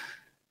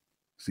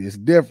 See, it's a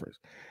difference.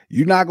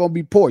 You're not going to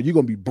be poor. You're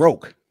going to be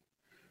broke.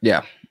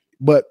 Yeah.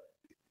 But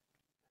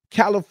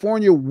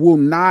California will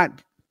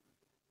not,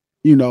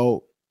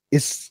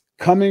 it's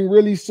coming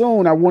really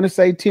soon. I want to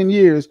say 10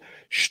 years.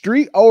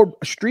 Street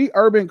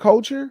urban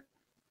culture.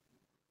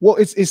 Well,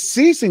 it's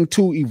ceasing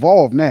to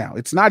evolve now.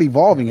 It's not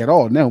evolving at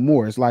all no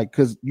more. It's like,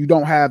 because you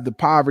don't have the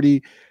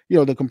poverty,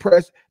 the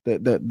compressed,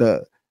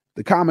 the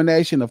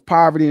combination of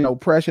poverty and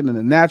oppression and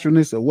the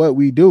naturalness of what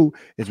we do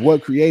is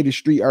what created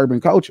street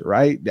urban culture,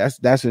 right?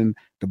 That's in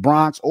the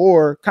Bronx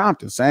or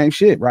Compton, same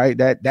shit, right?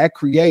 That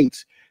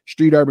creates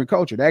street urban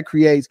culture. That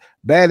creates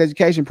bad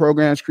education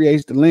programs,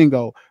 creates the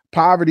lingo.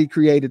 Poverty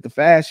created the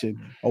fashion.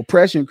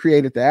 Oppression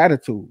created the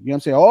attitude. You know what I'm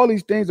saying? All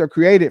these things are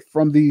created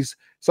from these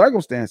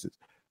circumstances.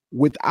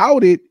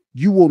 Without it,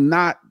 you will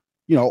not,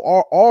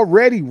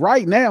 already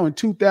right now in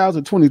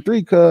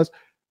 2023, because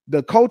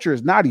the culture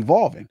is not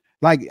evolving.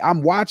 Like,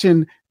 I'm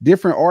watching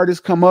different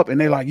artists come up and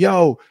they're like,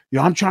 yo,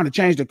 I'm trying to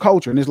change the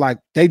culture. And it's like,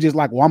 they just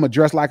like, well, I'm going to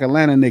dress like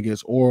Atlanta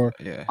niggas, or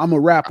I'm going to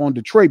rap on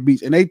Detroit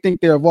beats. And they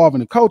think they're evolving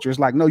the culture. It's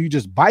like, no, you're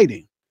just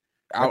biting.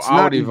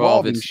 I would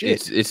evolve.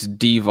 It's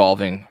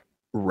devolving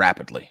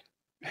rapidly.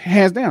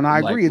 Hands down. I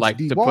agree. It's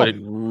devolving. To put it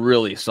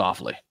really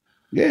softly.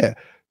 Yeah.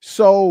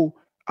 So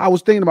I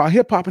was thinking about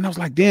hip hop and I was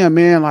like, damn,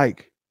 man,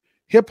 like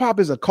hip hop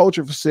is a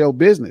culture for sale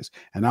business.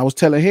 And I was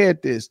telling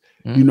Head this,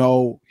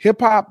 hip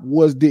hop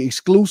was the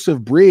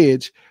exclusive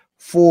bridge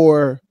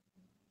for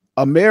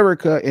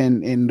America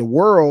and the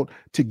world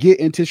to get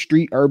into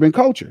street urban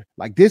culture.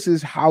 Like, this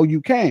is how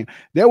you came.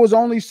 There was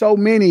only so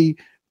many,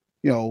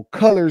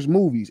 Colors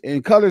movies,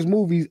 and Colors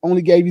movies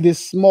only gave you this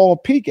small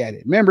peek at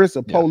it. Remember, it's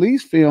a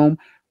police film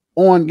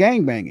on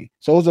gangbanging.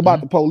 So it's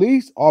about the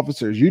police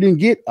officers. You didn't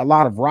get a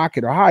lot of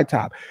Rocket or High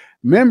Top.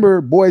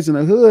 Remember, Boys in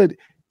the Hood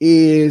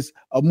is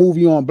a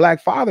movie on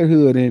Black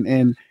fatherhood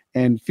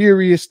and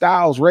Furious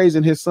Styles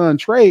raising his son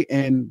Trey,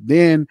 and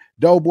then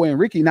Doughboy and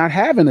Ricky not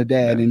having a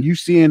dad, and you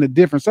seeing the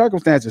different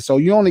circumstances. So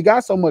you only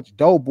got so much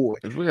Doughboy.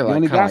 You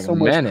only got so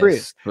much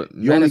Chris.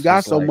 You only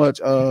got so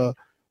much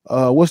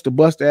what's the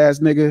bust ass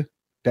nigga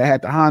that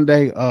had the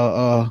Hyundai?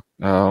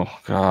 Oh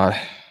God.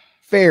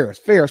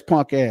 Ferris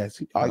punk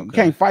ass. You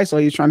can't fight, so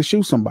he's trying to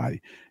shoot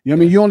somebody. You know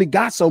what I mean? You only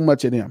got so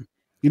much of them.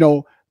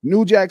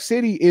 New Jack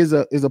City is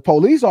a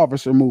police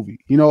officer movie,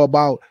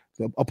 about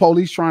a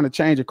police trying to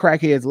change a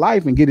crackhead's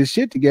life and get his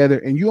shit together.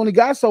 And you only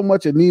got so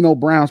much of Nino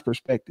Brown's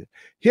perspective.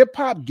 Hip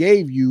hop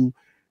gave you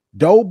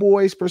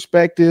Doughboy's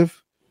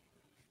perspective.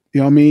 You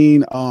know what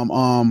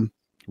I mean?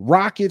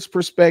 Rocket's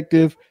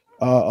perspective,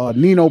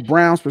 Nino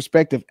Brown's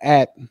perspective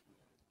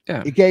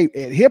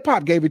hip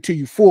hop gave it to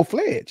you full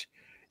fledged.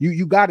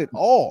 You got it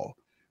all,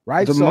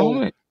 right?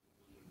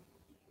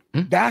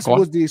 That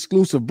was the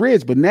exclusive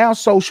bridge. But now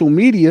social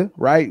media,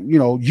 right?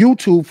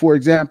 YouTube, for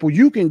example,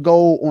 you can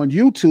go on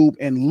YouTube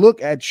and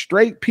look at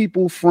straight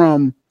people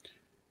from,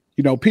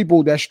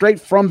 people that's straight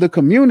from the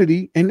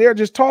community, and they're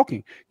just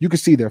talking. You can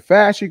see their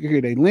fashion, you can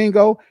hear their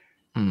lingo.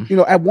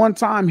 At one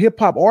time, hip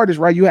hop artists,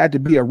 right? You had to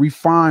be a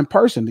refined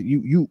person.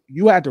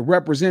 You had to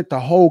represent the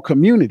whole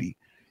community.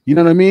 You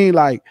know what I mean?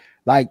 Like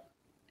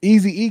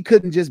Eazy-E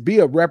couldn't just be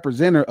a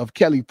representative of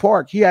Kelly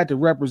Park. He had to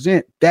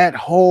represent that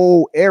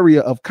whole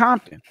area of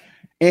Compton.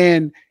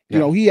 And,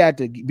 he had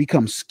to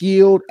become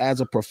skilled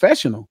as a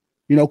professional.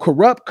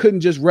 Corrupt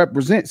couldn't just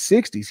represent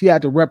 60s. He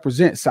had to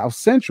represent South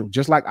Central,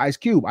 just like Ice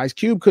Cube. Ice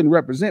Cube couldn't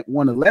represent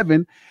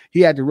 111.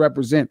 He had to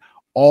represent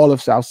all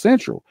of South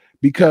Central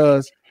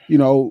because,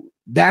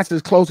 that's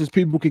as close as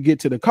people could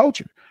get to the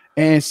culture.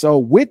 And so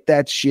with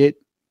that shit,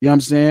 you know what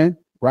I'm saying?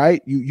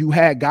 Right? You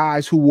had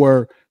guys who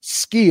were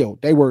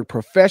skilled. They were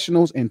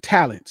professionals and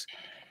talents.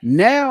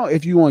 Now,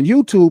 if you on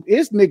YouTube,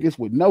 it's niggas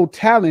with no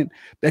talent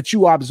that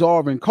you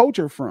absorbing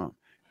culture from.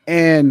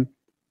 And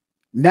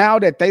now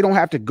that they don't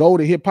have to go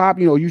to hip hop,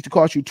 it used to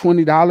cost you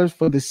 $20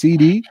 for the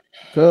CD,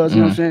 because you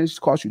know what I'm saying, it used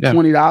to cost you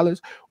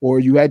 $20, or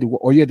you had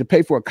to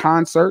pay for a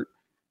concert.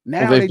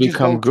 Now they've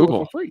become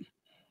Google for free.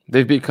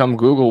 They've become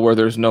Google, where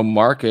there's no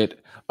market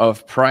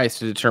of price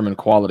to determine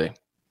quality.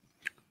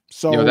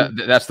 So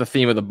that's the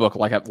theme of the book,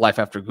 like Life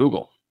After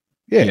Google.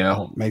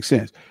 Yeah, makes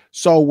sense.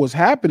 So what's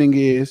happening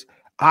is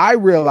I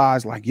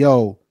realized, like,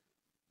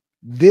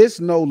 this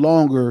no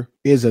longer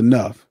is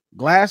enough.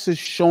 Glass is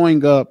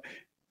showing up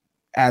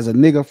as a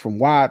nigga from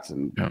Watts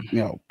and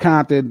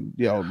Compton,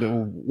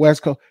 the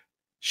West Coast.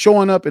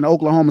 Showing up in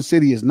Oklahoma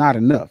City is not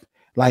enough.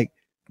 Like,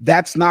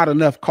 that's not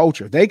enough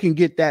culture. They can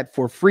get that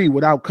for free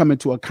without coming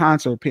to a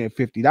concert paying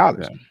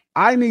 $50. Yeah.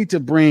 I need to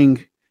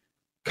bring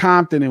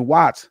Compton and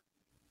Watts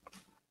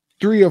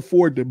 3 or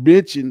 4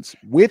 dimensions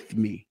with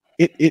me.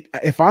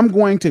 If I'm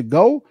going to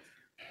go,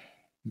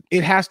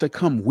 it has to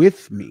come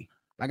with me.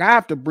 Like, I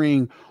have to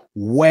bring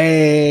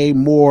way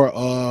more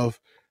of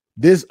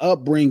this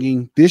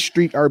upbringing, this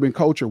street urban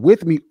culture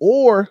with me,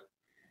 or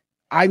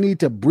I need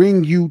to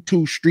bring you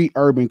to street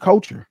urban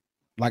culture.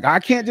 Like, I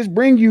can't just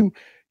bring you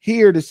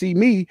here to see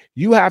me.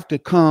 You have to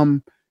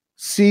come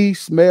see,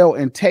 smell,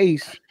 and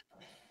taste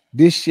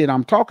this shit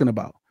I'm talking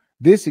about.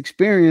 This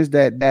experience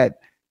that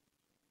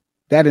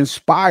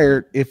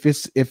inspired. If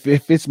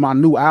it's my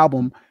new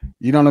album,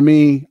 you know what I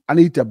mean? I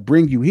need to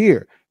bring you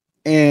here.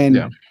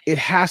 And it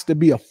has to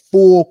be a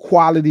full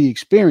quality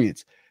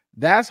experience.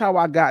 That's how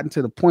I got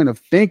into the point of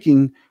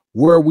thinking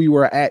where we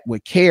were at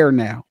with Care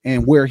now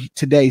and where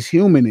today's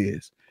human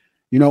is,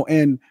 you know.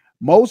 And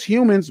most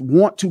humans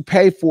want to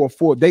pay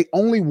they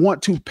only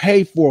want to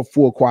pay for a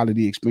full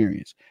quality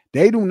experience.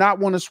 They do not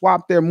want to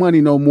swap their money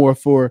no more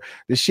for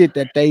the shit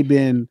that they've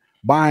been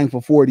buying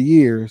for 40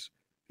 years,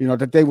 you know,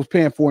 that they was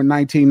paying for in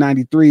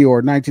 1993 or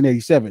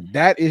 1987.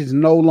 That is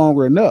no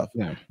longer enough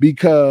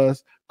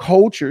because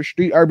culture,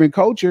 street urban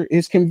culture,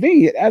 is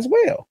convenient as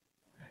well.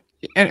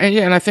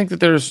 And I think that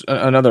there's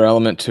another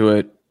element to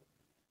it,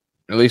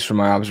 at least from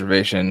my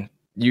observation.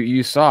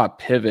 You saw a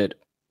pivot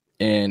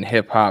in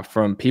hip hop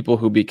from people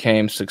who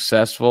became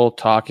successful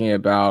talking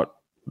about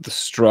the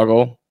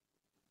struggle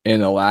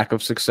and the lack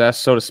of success,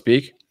 so to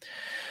speak,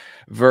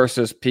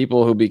 versus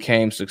people who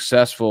became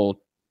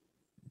successful,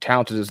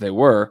 talented as they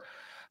were,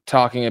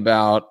 talking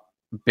about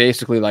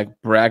basically like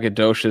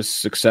braggadocious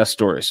success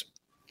stories.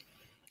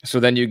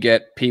 So then you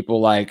get people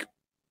like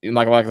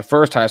the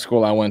first high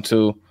school I went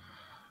to,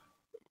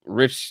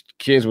 rich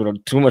kids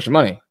with too much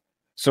money.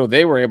 So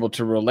they were able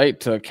to relate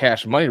to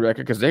Cash Money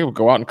record because they would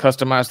go out and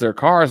customize their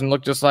cars and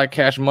look just like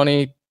Cash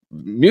Money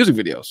music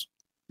videos,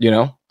 you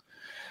know?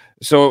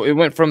 So it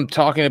went from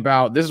talking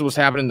about this is what's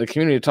happening in the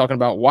community to talking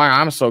about why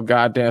I'm so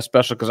goddamn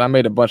special because I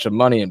made a bunch of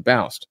money and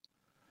bounced.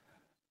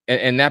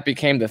 And that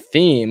became the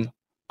theme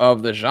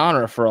of the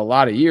genre for a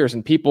lot of years.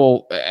 And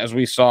people, as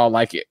we saw,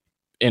 like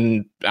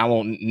I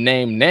won't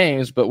name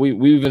names, but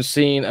we've even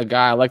seen a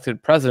guy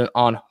elected president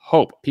on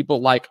hope.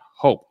 People like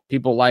hope.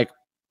 People like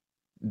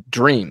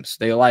dreams.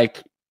 They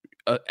like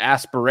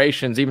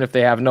aspirations, even if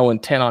they have no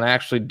intent on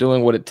actually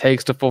doing what it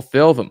takes to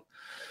fulfill them.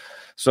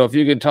 So if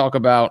you can talk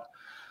about,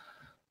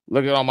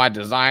 look at all my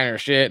designer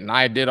shit and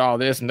I did all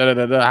this and I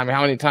mean,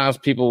 how many times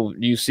people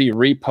you see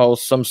repost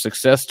some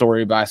success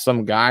story by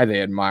some guy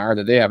they admire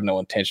that they have no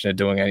intention of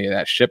doing any of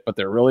that shit, but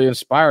they're really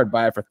inspired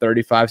by it for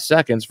 35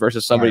 seconds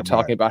versus somebody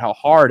talking about how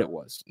hard it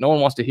was. No one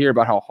wants to hear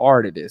about how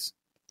hard it is.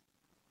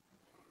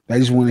 They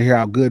just want to hear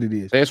how good it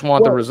is. They just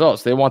want the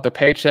results. They want the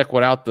paycheck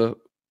without the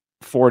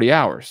 40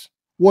 hours.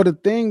 Well, the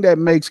thing that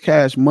makes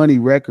Cash Money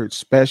Records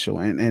special,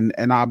 and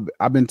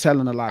I've been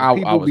telling a lot of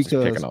people I was because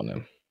just picking on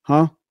them.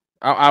 Huh?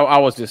 I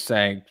was just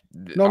saying.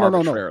 No.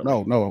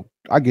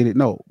 I get it.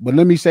 No, but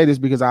let me say this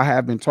because I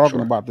have been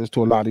talking about this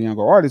to a lot of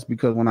younger artists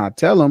because when I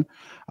tell them,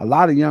 a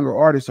lot of younger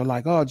artists are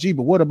like, "Oh, gee,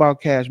 but what about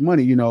Cash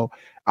Money?" You know,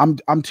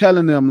 I'm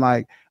telling them,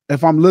 like,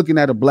 if I'm looking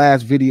at a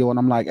Blast video and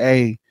I'm like,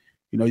 "Hey,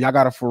 you know, y'all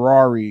got a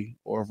Ferrari,"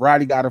 or if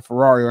Roddy got a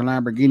Ferrari or a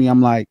Lamborghini,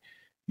 I'm like,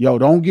 yo,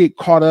 don't get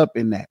caught up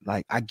in that.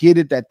 Like, I get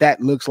it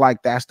that looks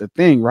like that's the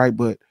thing, right?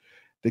 But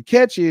the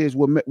catch is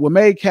what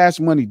made Cash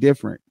Money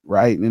different,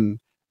 right? And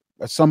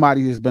as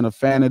somebody that's been a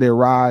fan of their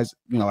rise,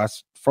 you know,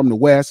 that's from the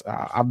West.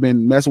 I've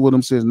been messing with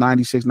them since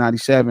 96,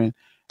 97,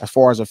 as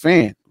far as a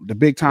fan, the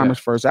Big Timers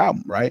first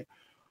album, right?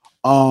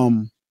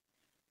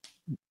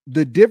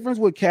 The difference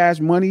with Cash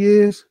Money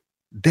is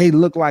they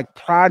look like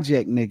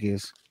project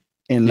niggas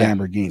in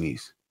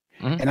Lamborghinis.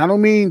 Mm-hmm. And I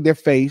don't mean their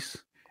face.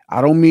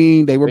 I don't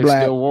mean they were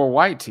black. Still wore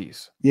white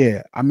tees.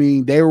 Yeah. I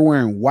mean, they were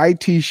wearing white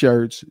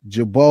t-shirts,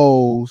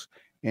 Jabos,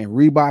 and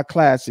Reebok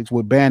Classics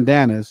with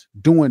bandanas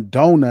doing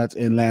donuts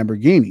in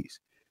Lamborghinis.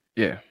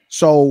 Yeah.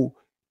 So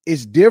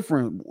it's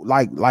different.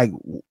 Like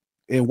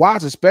in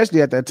Watts,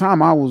 especially at that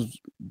time, I was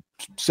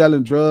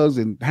selling drugs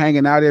and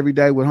hanging out every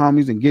day with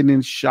homies and getting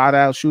in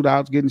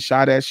shootouts, getting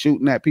shot at,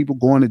 shooting at people,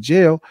 going to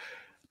jail.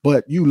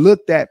 But you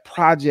looked at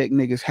project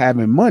niggas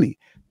having money.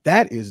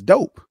 That is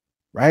dope,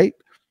 right?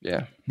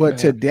 Yeah. But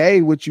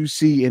today, what you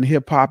see in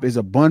hip hop is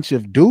a bunch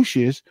of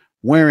douches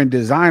wearing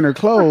designer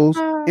clothes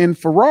in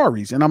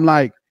Ferraris. And I'm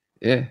like,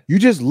 yeah, you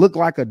just look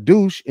like a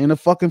douche in a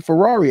fucking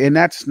Ferrari. And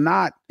that's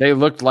not. They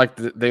look like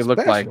the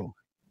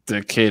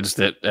kids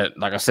that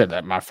like I said,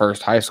 at my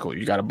first high school.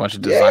 You got a bunch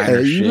of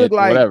designer shit, look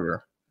like,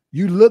 whatever.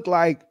 You look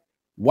like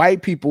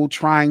white people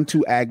trying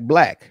to act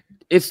black.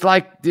 It's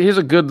like, here's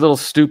a good little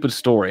stupid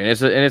story. And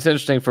it's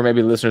interesting for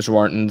maybe listeners who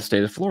aren't in the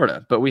state of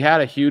Florida. But we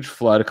had a huge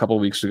flood a couple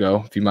of weeks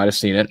ago, if you might have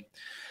seen it.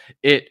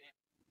 It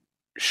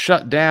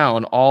shut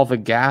down all the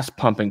gas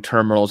pumping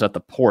terminals at the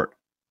port.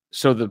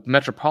 So the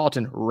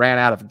Metropolitan ran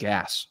out of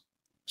gas.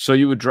 So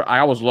you would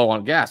I was low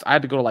on gas. I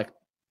had to go to like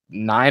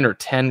 9 or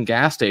 10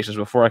 gas stations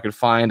before I could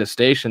find a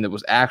station that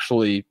was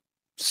actually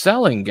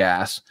selling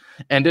gas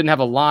and didn't have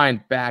a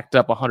line backed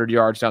up 100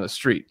 yards down the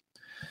street.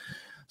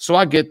 So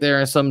I get there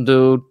and some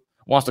dude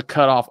wants to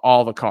cut off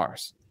all the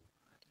cars.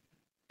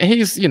 And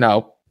he's, you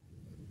know,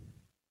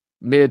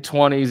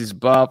 mid-20s, he's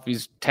buff,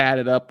 he's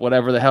tatted up,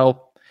 whatever the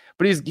hell.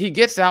 But he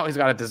gets out, he's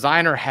got a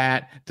designer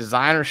hat,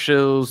 designer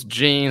shoes,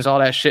 jeans, all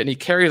that shit, and he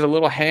carries a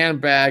little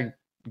handbag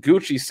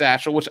Gucci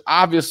satchel, which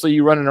obviously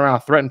you running around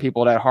threatening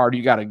people that hard,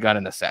 you got a gun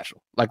in the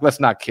satchel. Like, let's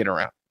not kid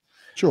around.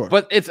 Sure.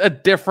 But it's a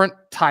different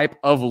type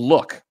of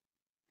look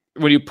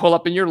when you pull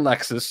up in your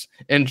Lexus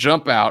and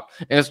jump out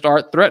and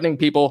start threatening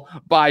people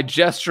by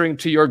gesturing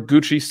to your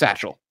Gucci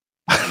satchel.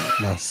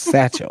 No,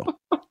 satchel.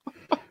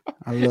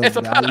 I love It's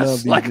a that. I love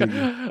purse. these Like,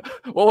 movies.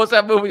 what was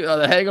that movie?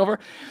 The Hangover?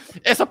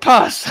 It's a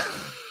purse.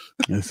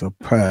 It's a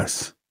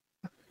purse.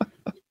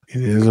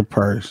 It is a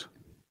purse.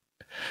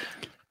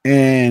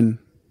 And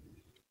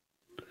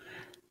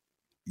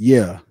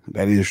yeah,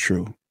 that is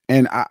true.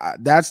 And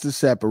that's the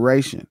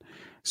separation.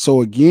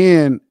 So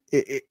again,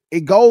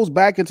 it goes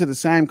back into the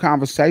same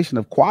conversation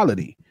of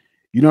quality.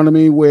 You know what I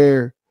mean?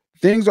 Where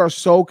things are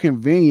so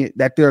convenient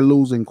that they're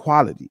losing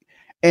quality.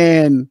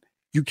 And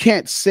you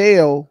can't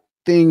sell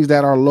things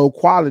that are low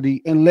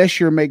quality unless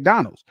you're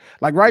McDonald's.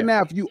 Like right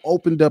now, if you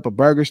opened up a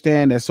burger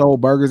stand that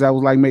sold burgers that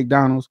was like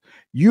McDonald's,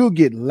 you'll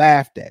get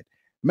laughed at.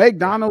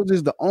 McDonald's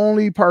is the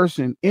only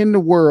person in the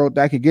world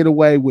that could get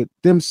away with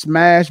them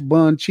smash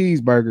bun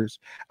cheeseburgers.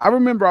 I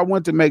remember I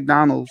went to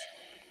McDonald's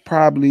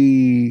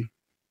probably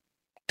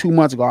 2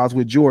 months ago. I was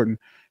with Jordan.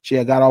 She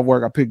had got off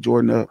work. I picked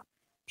Jordan up.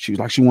 She was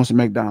like, she wants some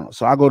McDonald's.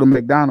 So I go to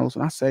McDonald's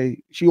and I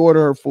say, she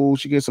order her food.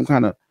 She gets some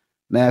kind of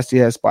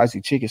nasty ass spicy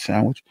chicken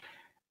sandwich.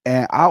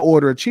 And I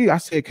order a cheese. I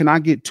said, can I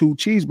get 2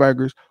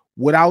 cheeseburgers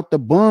without the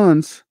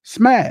buns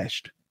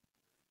smashed?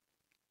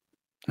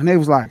 And they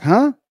was like,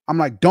 huh? I'm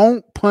like,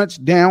 don't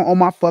punch down on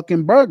my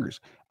fucking burgers.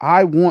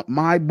 I want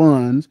my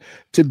buns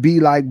to be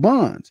like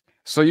buns.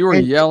 So you were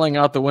yelling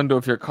out the window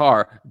of your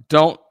car,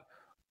 don't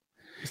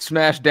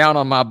smash down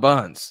on my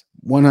buns.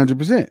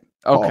 100%.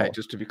 Okay,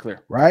 just to be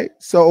clear. Right?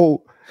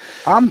 So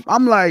I'm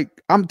like,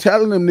 I'm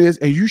telling them this,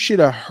 and you should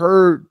have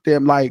heard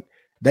them, like,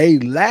 they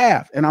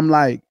laugh. And I'm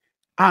like,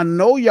 I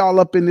know y'all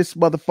up in this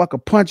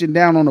motherfucker punching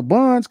down on the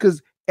buns,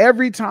 because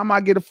every time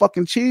I get a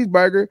fucking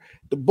cheeseburger,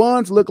 the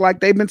buns look like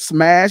they've been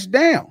smashed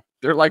down.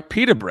 They're like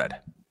pita bread.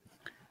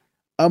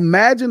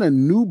 Imagine a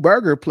new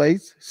burger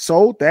place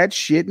sold that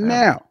shit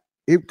now.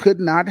 It could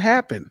not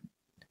happen.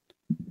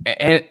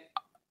 And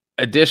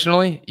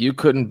additionally, you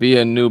couldn't be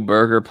a new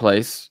burger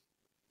place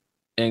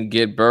and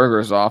get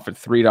burgers off at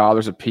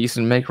 $3 a piece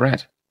and make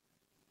rent.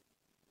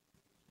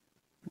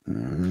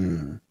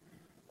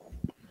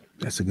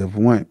 That's a good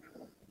point.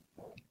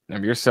 I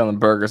mean, you're selling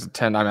burgers at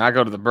 $10. I mean, I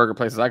go to the burger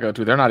places I go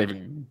to. They're not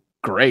even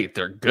great.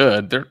 They're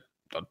good. They're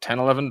 $10,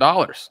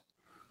 $11.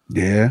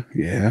 Yeah,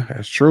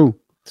 that's true.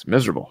 It's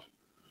miserable.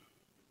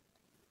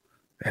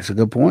 That's a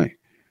good point.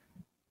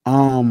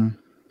 But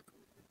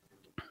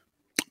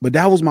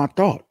that was my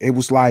thought. It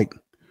was like,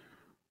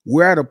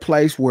 we're at a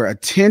place where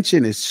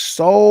attention is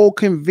so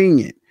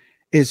convenient.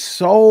 It's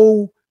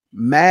so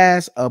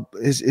mass up.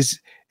 It's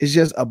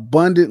just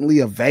abundantly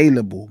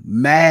available.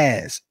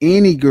 Mass,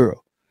 any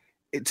girl.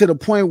 To the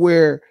point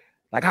where,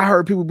 like, I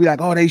heard people be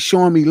like, oh, they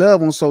showing me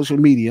love on social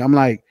media. I'm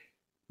like,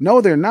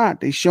 no, they're not.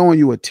 They showing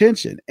you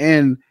attention.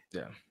 And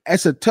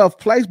it's a tough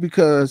place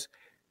because,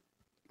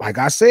 like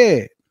I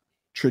said,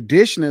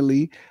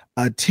 traditionally,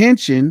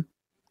 attention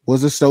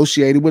was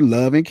associated with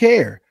love and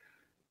care.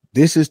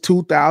 This is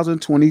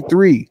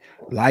 2023,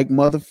 like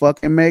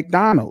motherfucking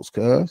McDonald's,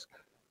 cuz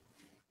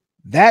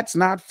that's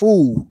not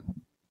food.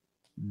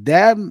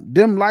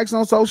 Them likes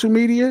on social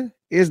media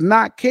is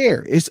not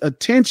care. It's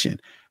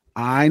attention.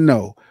 I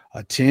know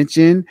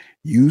attention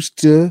used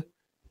to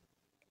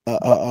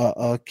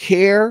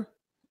care.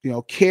 You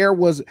know,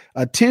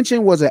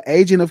 attention was an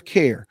agent of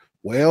care.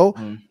 Well,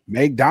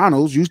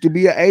 McDonald's used to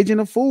be an agent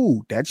of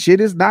food. That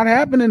shit is not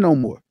happening no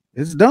more.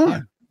 It's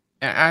done.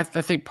 And I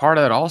think part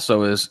of that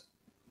also is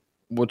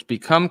what's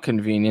become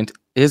convenient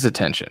is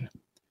attention.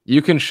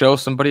 You can show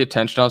somebody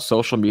attention on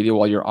social media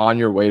while you're on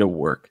your way to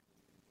work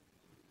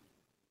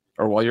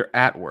or while you're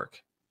at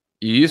work.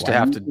 You used to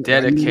have to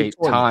dedicate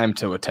time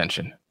to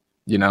attention,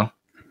 you know?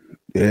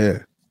 Yeah.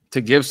 To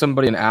give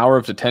somebody an hour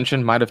of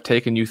attention might have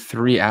taken you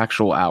 3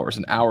 actual hours,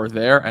 an hour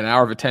there, an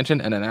hour of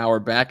attention, and an hour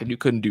back, and you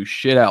couldn't do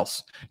shit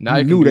else. Now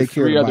you knew can do they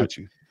cared about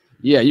you.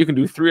 Yeah, you can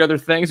do 3 other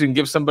things. You can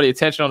give somebody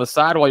attention on the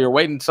side while you're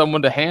waiting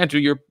someone to hand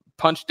you your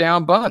punch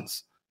down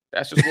buns.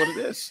 That's just what it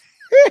is.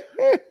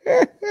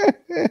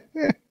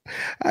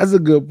 That's a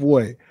good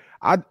point.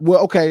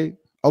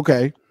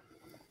 Okay.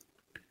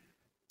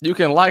 You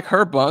can like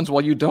her buns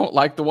while you don't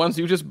like the ones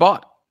you just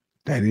bought.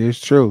 That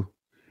is true.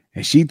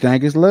 And she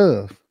think it's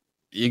love.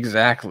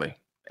 Exactly.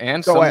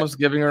 And someone's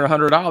giving her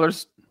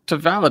 $100 to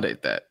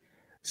validate that.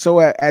 So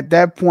at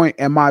that point,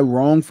 am I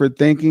wrong for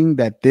thinking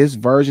that this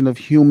version of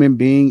human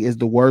being is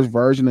the worst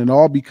version and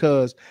all?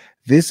 Because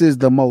this is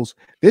the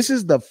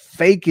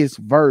fakest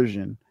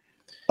version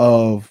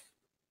of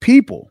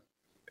people.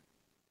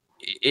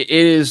 It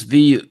is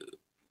the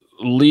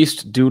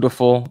least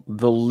dutiful,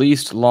 the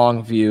least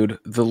long viewed,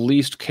 the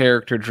least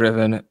character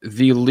driven,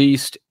 the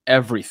least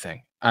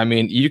everything. I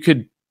mean, you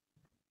could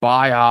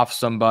buy off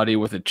somebody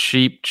with a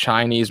cheap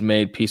Chinese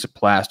made piece of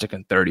plastic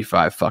in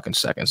 35 fucking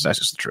seconds. That's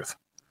just the truth.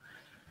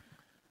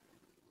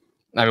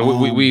 I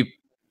mean, we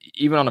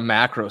even on a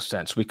macro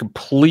sense, we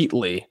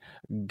completely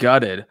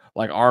gutted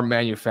like our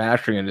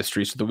manufacturing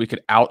industry so that we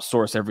could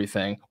outsource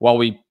everything while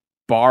we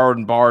borrowed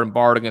and borrowed and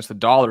borrowed against the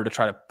dollar to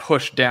try to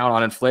push down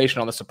on inflation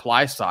on the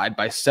supply side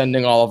by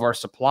sending all of our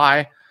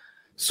supply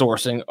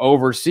sourcing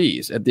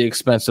overseas at the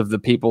expense of the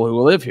people who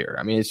live here.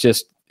 I mean, it's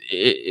just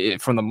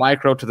from the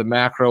micro to the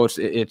macro,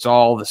 it's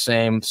all the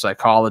same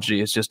psychology.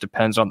 It just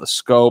depends on the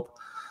scope,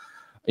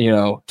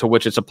 to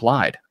which it's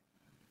applied.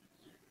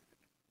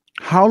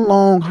 How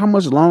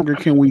much longer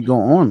can we go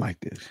on like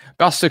this?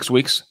 About 6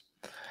 weeks.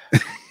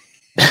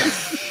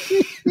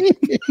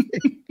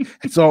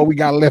 That's all we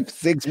got left.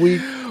 6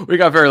 weeks. We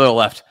got very little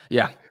left.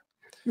 Yeah.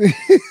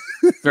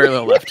 Very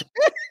little left.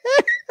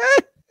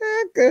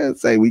 I could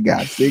say we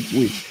got 6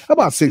 weeks. How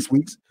about 6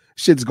 weeks?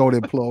 Shit's going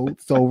to implode.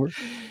 It's over.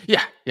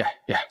 Yeah.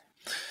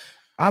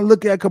 I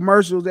look at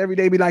commercials every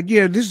day, be like,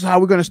 yeah, this is how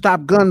we're going to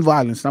stop gun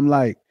violence. I'm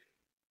like,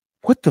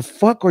 what the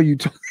fuck are you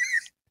talking?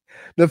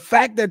 The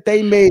fact that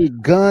they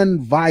made gun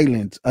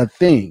violence a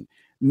thing,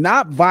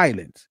 not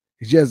violence,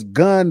 it's just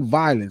gun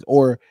violence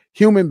or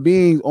human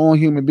beings on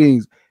human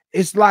beings.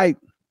 It's like,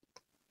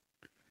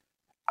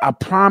 I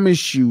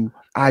promise you,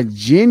 I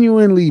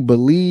genuinely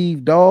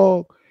believe,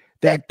 dog,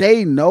 that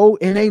they know,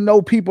 and they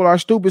know people are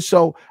stupid.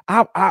 So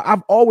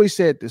I've always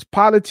said this: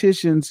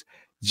 politicians'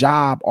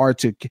 job are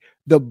to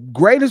the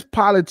greatest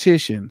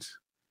politicians.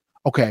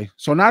 Okay,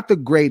 so not the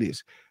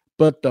greatest,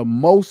 but the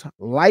most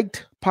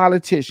liked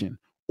politician,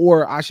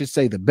 or I should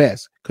say the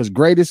best, because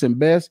greatest and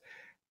best,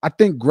 I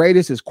think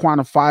greatest is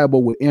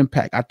quantifiable with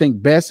impact. I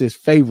think best is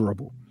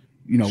favorable.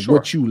 Sure.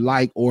 What you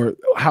like or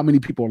how many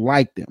people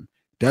like them.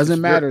 Doesn't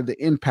matter the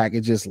impact,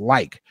 it's just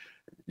like.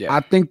 Yeah.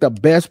 I think the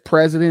best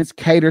presidents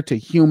cater to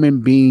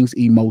human beings'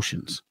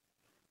 emotions.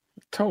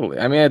 Totally.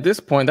 I mean, at this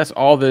point, that's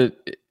all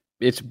that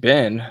it's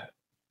been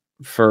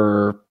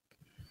for,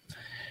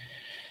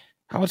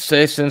 I would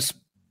say, since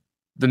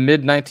the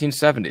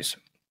mid-1970s.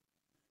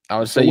 I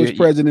would say. So which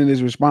president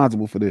is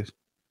responsible for this?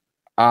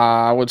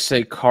 I would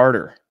say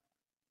Carter.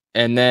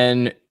 And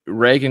then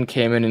Reagan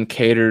came in and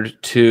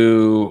catered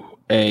to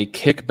a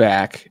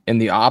kickback in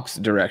the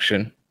opposite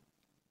direction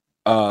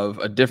of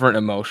a different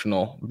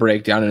emotional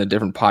breakdown in a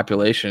different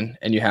population,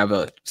 and you have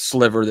a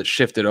sliver that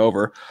shifted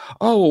over.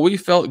 Oh, well, we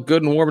felt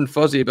good and warm and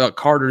fuzzy about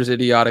Carter's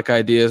idiotic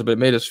ideas, but it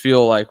made us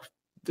feel like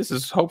this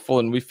is hopeful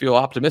and we feel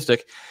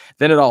optimistic.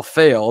 Then it all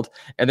failed,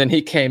 and then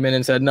he came in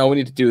and said, no, we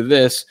need to do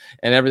this,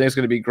 and everything's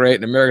going to be great,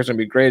 and America's going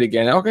to be great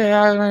again. Okay,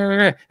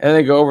 and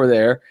they go over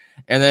there,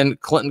 and then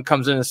Clinton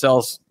comes in and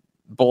sells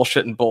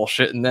bullshit,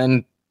 and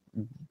then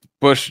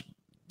Bush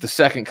the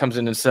second comes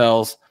in and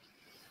sells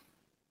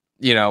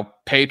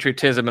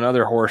patriotism and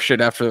other horse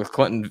shit after the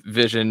Clinton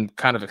vision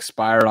kind of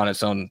expired on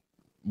its own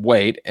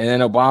weight. And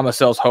then Obama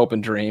sells hope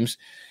and dreams.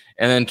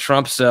 And then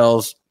Trump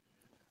sells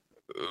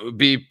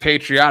be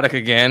patriotic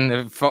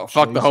again. Fuck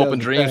the hope and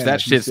dreams. That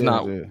shit's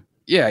not.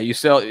 Yeah, you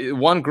sell.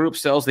 One group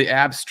sells the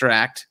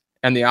abstract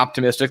and the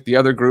optimistic. The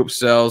other group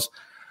sells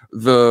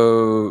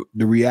the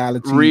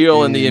reality,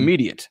 real and the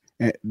immediate.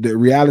 The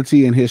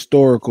reality and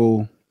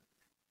historical.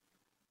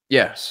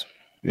 Yes.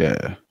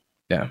 Yeah.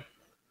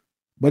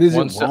 But is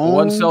it wrong?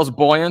 One sells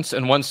buoyance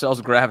and one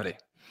sells gravity.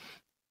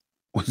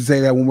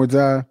 Say that one more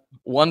time.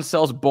 One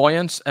sells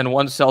buoyance and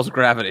one sells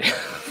gravity.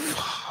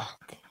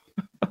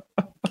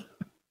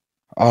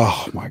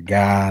 Oh my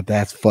God,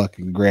 that's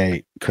fucking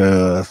great.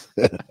 Cause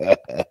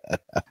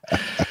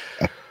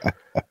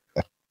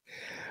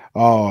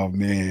oh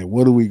man,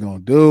 what are we gonna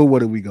do?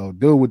 What are we gonna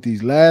do with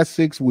these last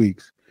 6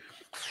 weeks?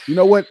 You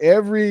know what?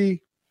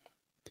 Every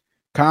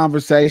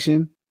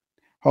conversation.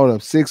 Hold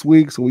up, 6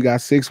 weeks. So we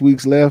got 6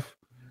 weeks left.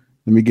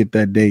 Let me get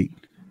that date.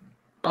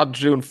 About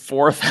June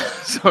 4th.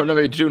 So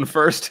maybe June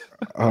 1st.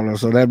 Hold on.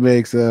 So that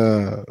makes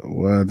 1,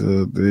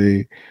 2,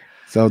 3.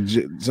 So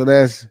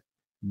that's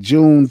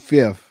June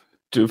 5th.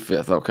 June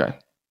 5th. Okay.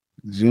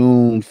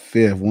 June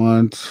 5th.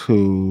 1,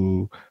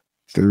 2,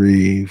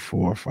 3,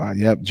 4, 5.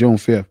 Yep. June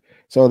 5th.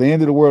 So the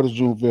end of the world is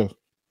June 5th.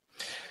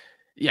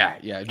 Yeah.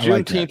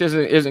 Juneteenth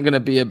isn't going to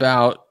be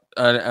about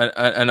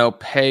an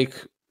opaque,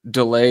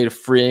 delayed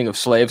freeing of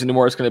slaves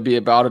anymore. It's going to be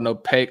about an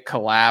opaque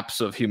collapse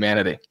of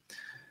humanity.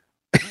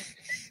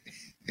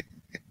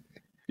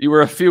 You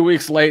were a few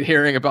weeks late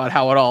hearing about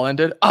how it all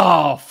ended.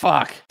 Oh,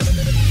 fuck.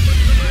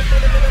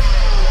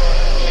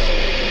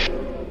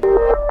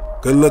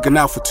 Good looking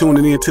out for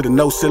tuning in to the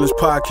No Ceilings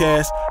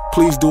Podcast.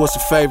 Please do us a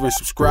favor and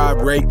subscribe,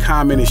 rate,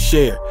 comment, and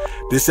share.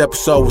 This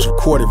episode was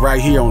recorded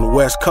right here on the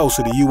West Coast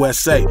of the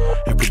USA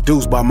and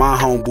produced by my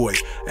homeboy,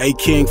 A.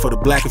 King, for the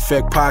Black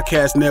Effect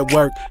Podcast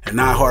Network and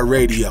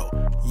iHeartRadio.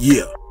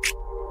 Yeah.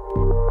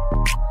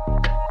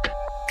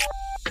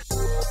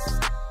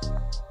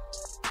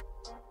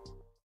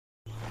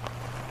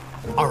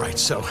 All right,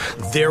 so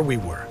there we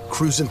were,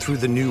 cruising through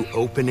the new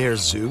open-air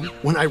zoo,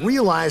 when I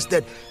realized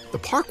that the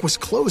park was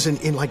closing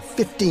in like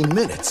 15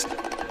 minutes.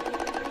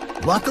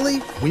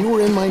 Luckily, we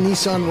were in my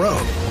Nissan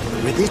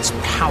Rogue. With its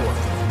powerful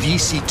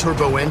VC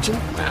turbo engine,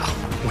 well,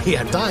 we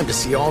had time to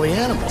see all the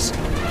animals.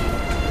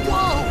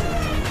 Whoa!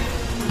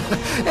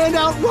 And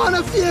outrun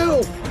a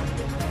few!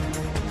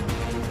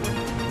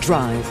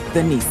 Drive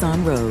the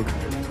Nissan Rogue.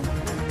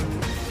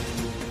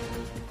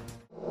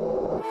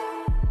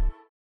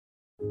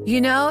 You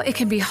know, it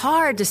can be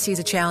hard to see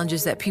the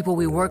challenges that people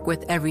we work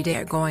with every day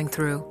are going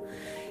through.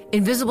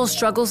 Invisible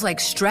struggles like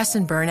stress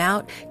and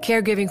burnout,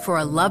 caregiving for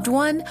a loved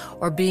one,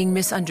 or being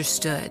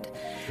misunderstood.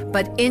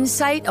 But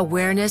insight,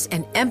 awareness,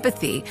 and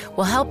empathy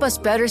will help us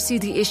better see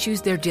the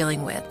issues they're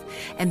dealing with.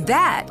 And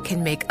that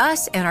can make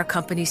us and our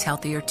companies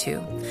healthier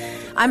too.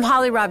 I'm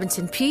Holly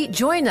Robinson Peete.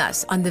 Join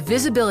us on The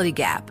Visibility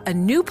Gap, a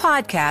new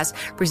podcast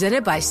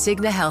presented by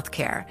Cigna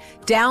Healthcare.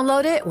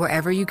 Download it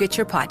wherever you get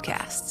your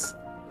podcasts.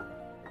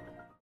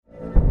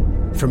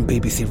 From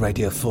BBC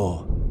Radio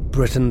 4,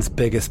 Britain's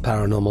biggest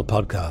paranormal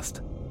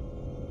podcast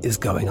is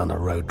going on a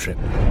road trip.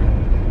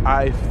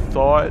 I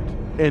thought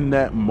in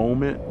that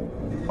moment,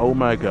 oh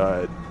my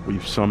God,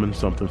 we've summoned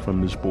something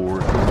from this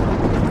board.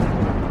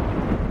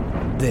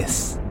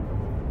 This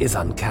is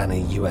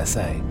Uncanny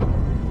USA.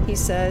 He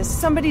says,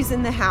 somebody's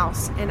in the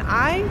house, and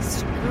I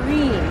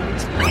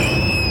screamed.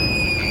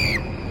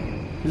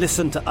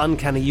 Listen to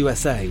Uncanny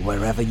USA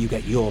wherever you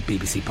get your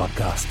BBC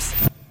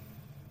podcasts,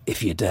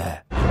 if you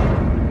dare.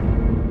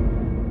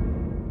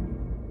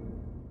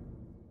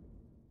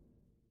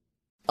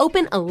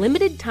 Open a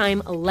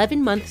limited-time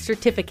 11-month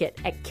certificate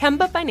at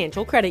Kemba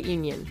Financial Credit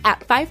Union.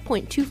 At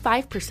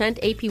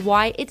 5.25%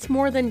 APY, it's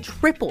more than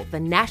triple the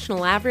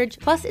national average,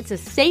 plus it's a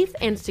safe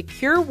and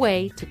secure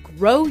way to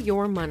grow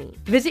your money.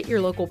 Visit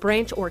your local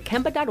branch or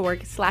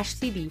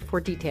kemba.org/cb for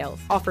details.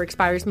 Offer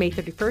expires May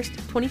 31st,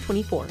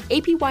 2024.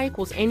 APY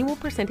equals annual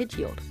percentage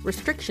yield.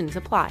 Restrictions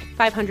apply.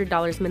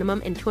 $500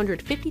 minimum and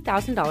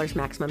 $250,000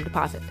 maximum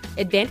deposit.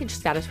 Advantage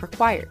status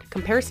required.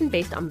 Comparison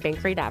based on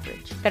bank rate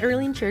average.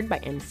 Federally insured by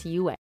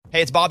NCUA.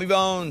 Hey, it's Bobby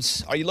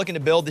Bones. Are you looking to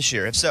build this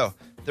year? If so,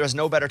 there is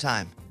no better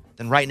time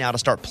than right now to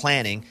start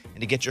planning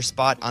and to get your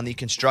spot on the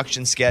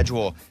construction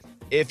schedule.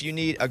 If you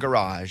need a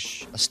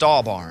garage, a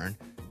stall barn,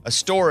 a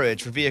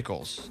storage for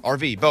vehicles,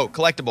 RV, boat,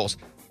 collectibles,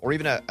 or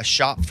even a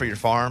shop for your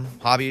farm,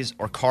 hobbies,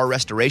 or car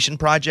restoration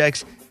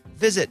projects,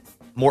 visit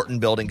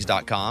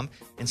MortonBuildings.com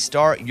and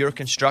start your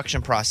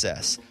construction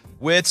process.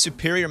 With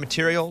superior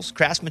materials,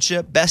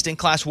 craftsmanship,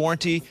 best-in-class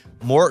warranty,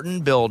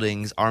 Morton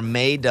Buildings are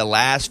made to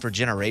last for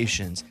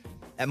generations.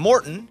 At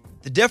Morton,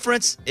 the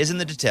difference is in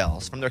the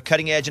details. From their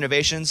cutting-edge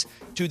innovations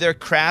to their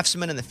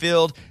craftsmen in the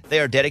field, they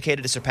are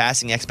dedicated to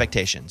surpassing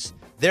expectations.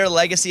 Their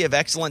legacy of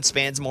excellence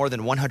spans more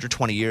than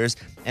 120 years,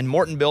 and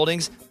Morton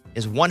Buildings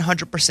is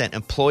 100%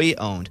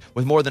 employee-owned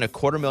with more than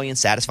 250,000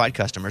 satisfied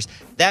customers.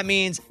 That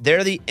means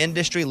they're the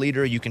industry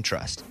leader you can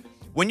trust.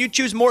 When you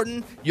choose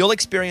Morton, you'll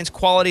experience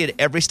quality at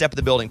every step of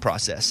the building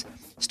process,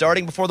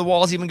 starting before the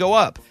walls even go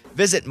up.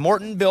 Visit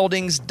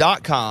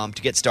MortonBuildings.com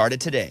to get started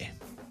today.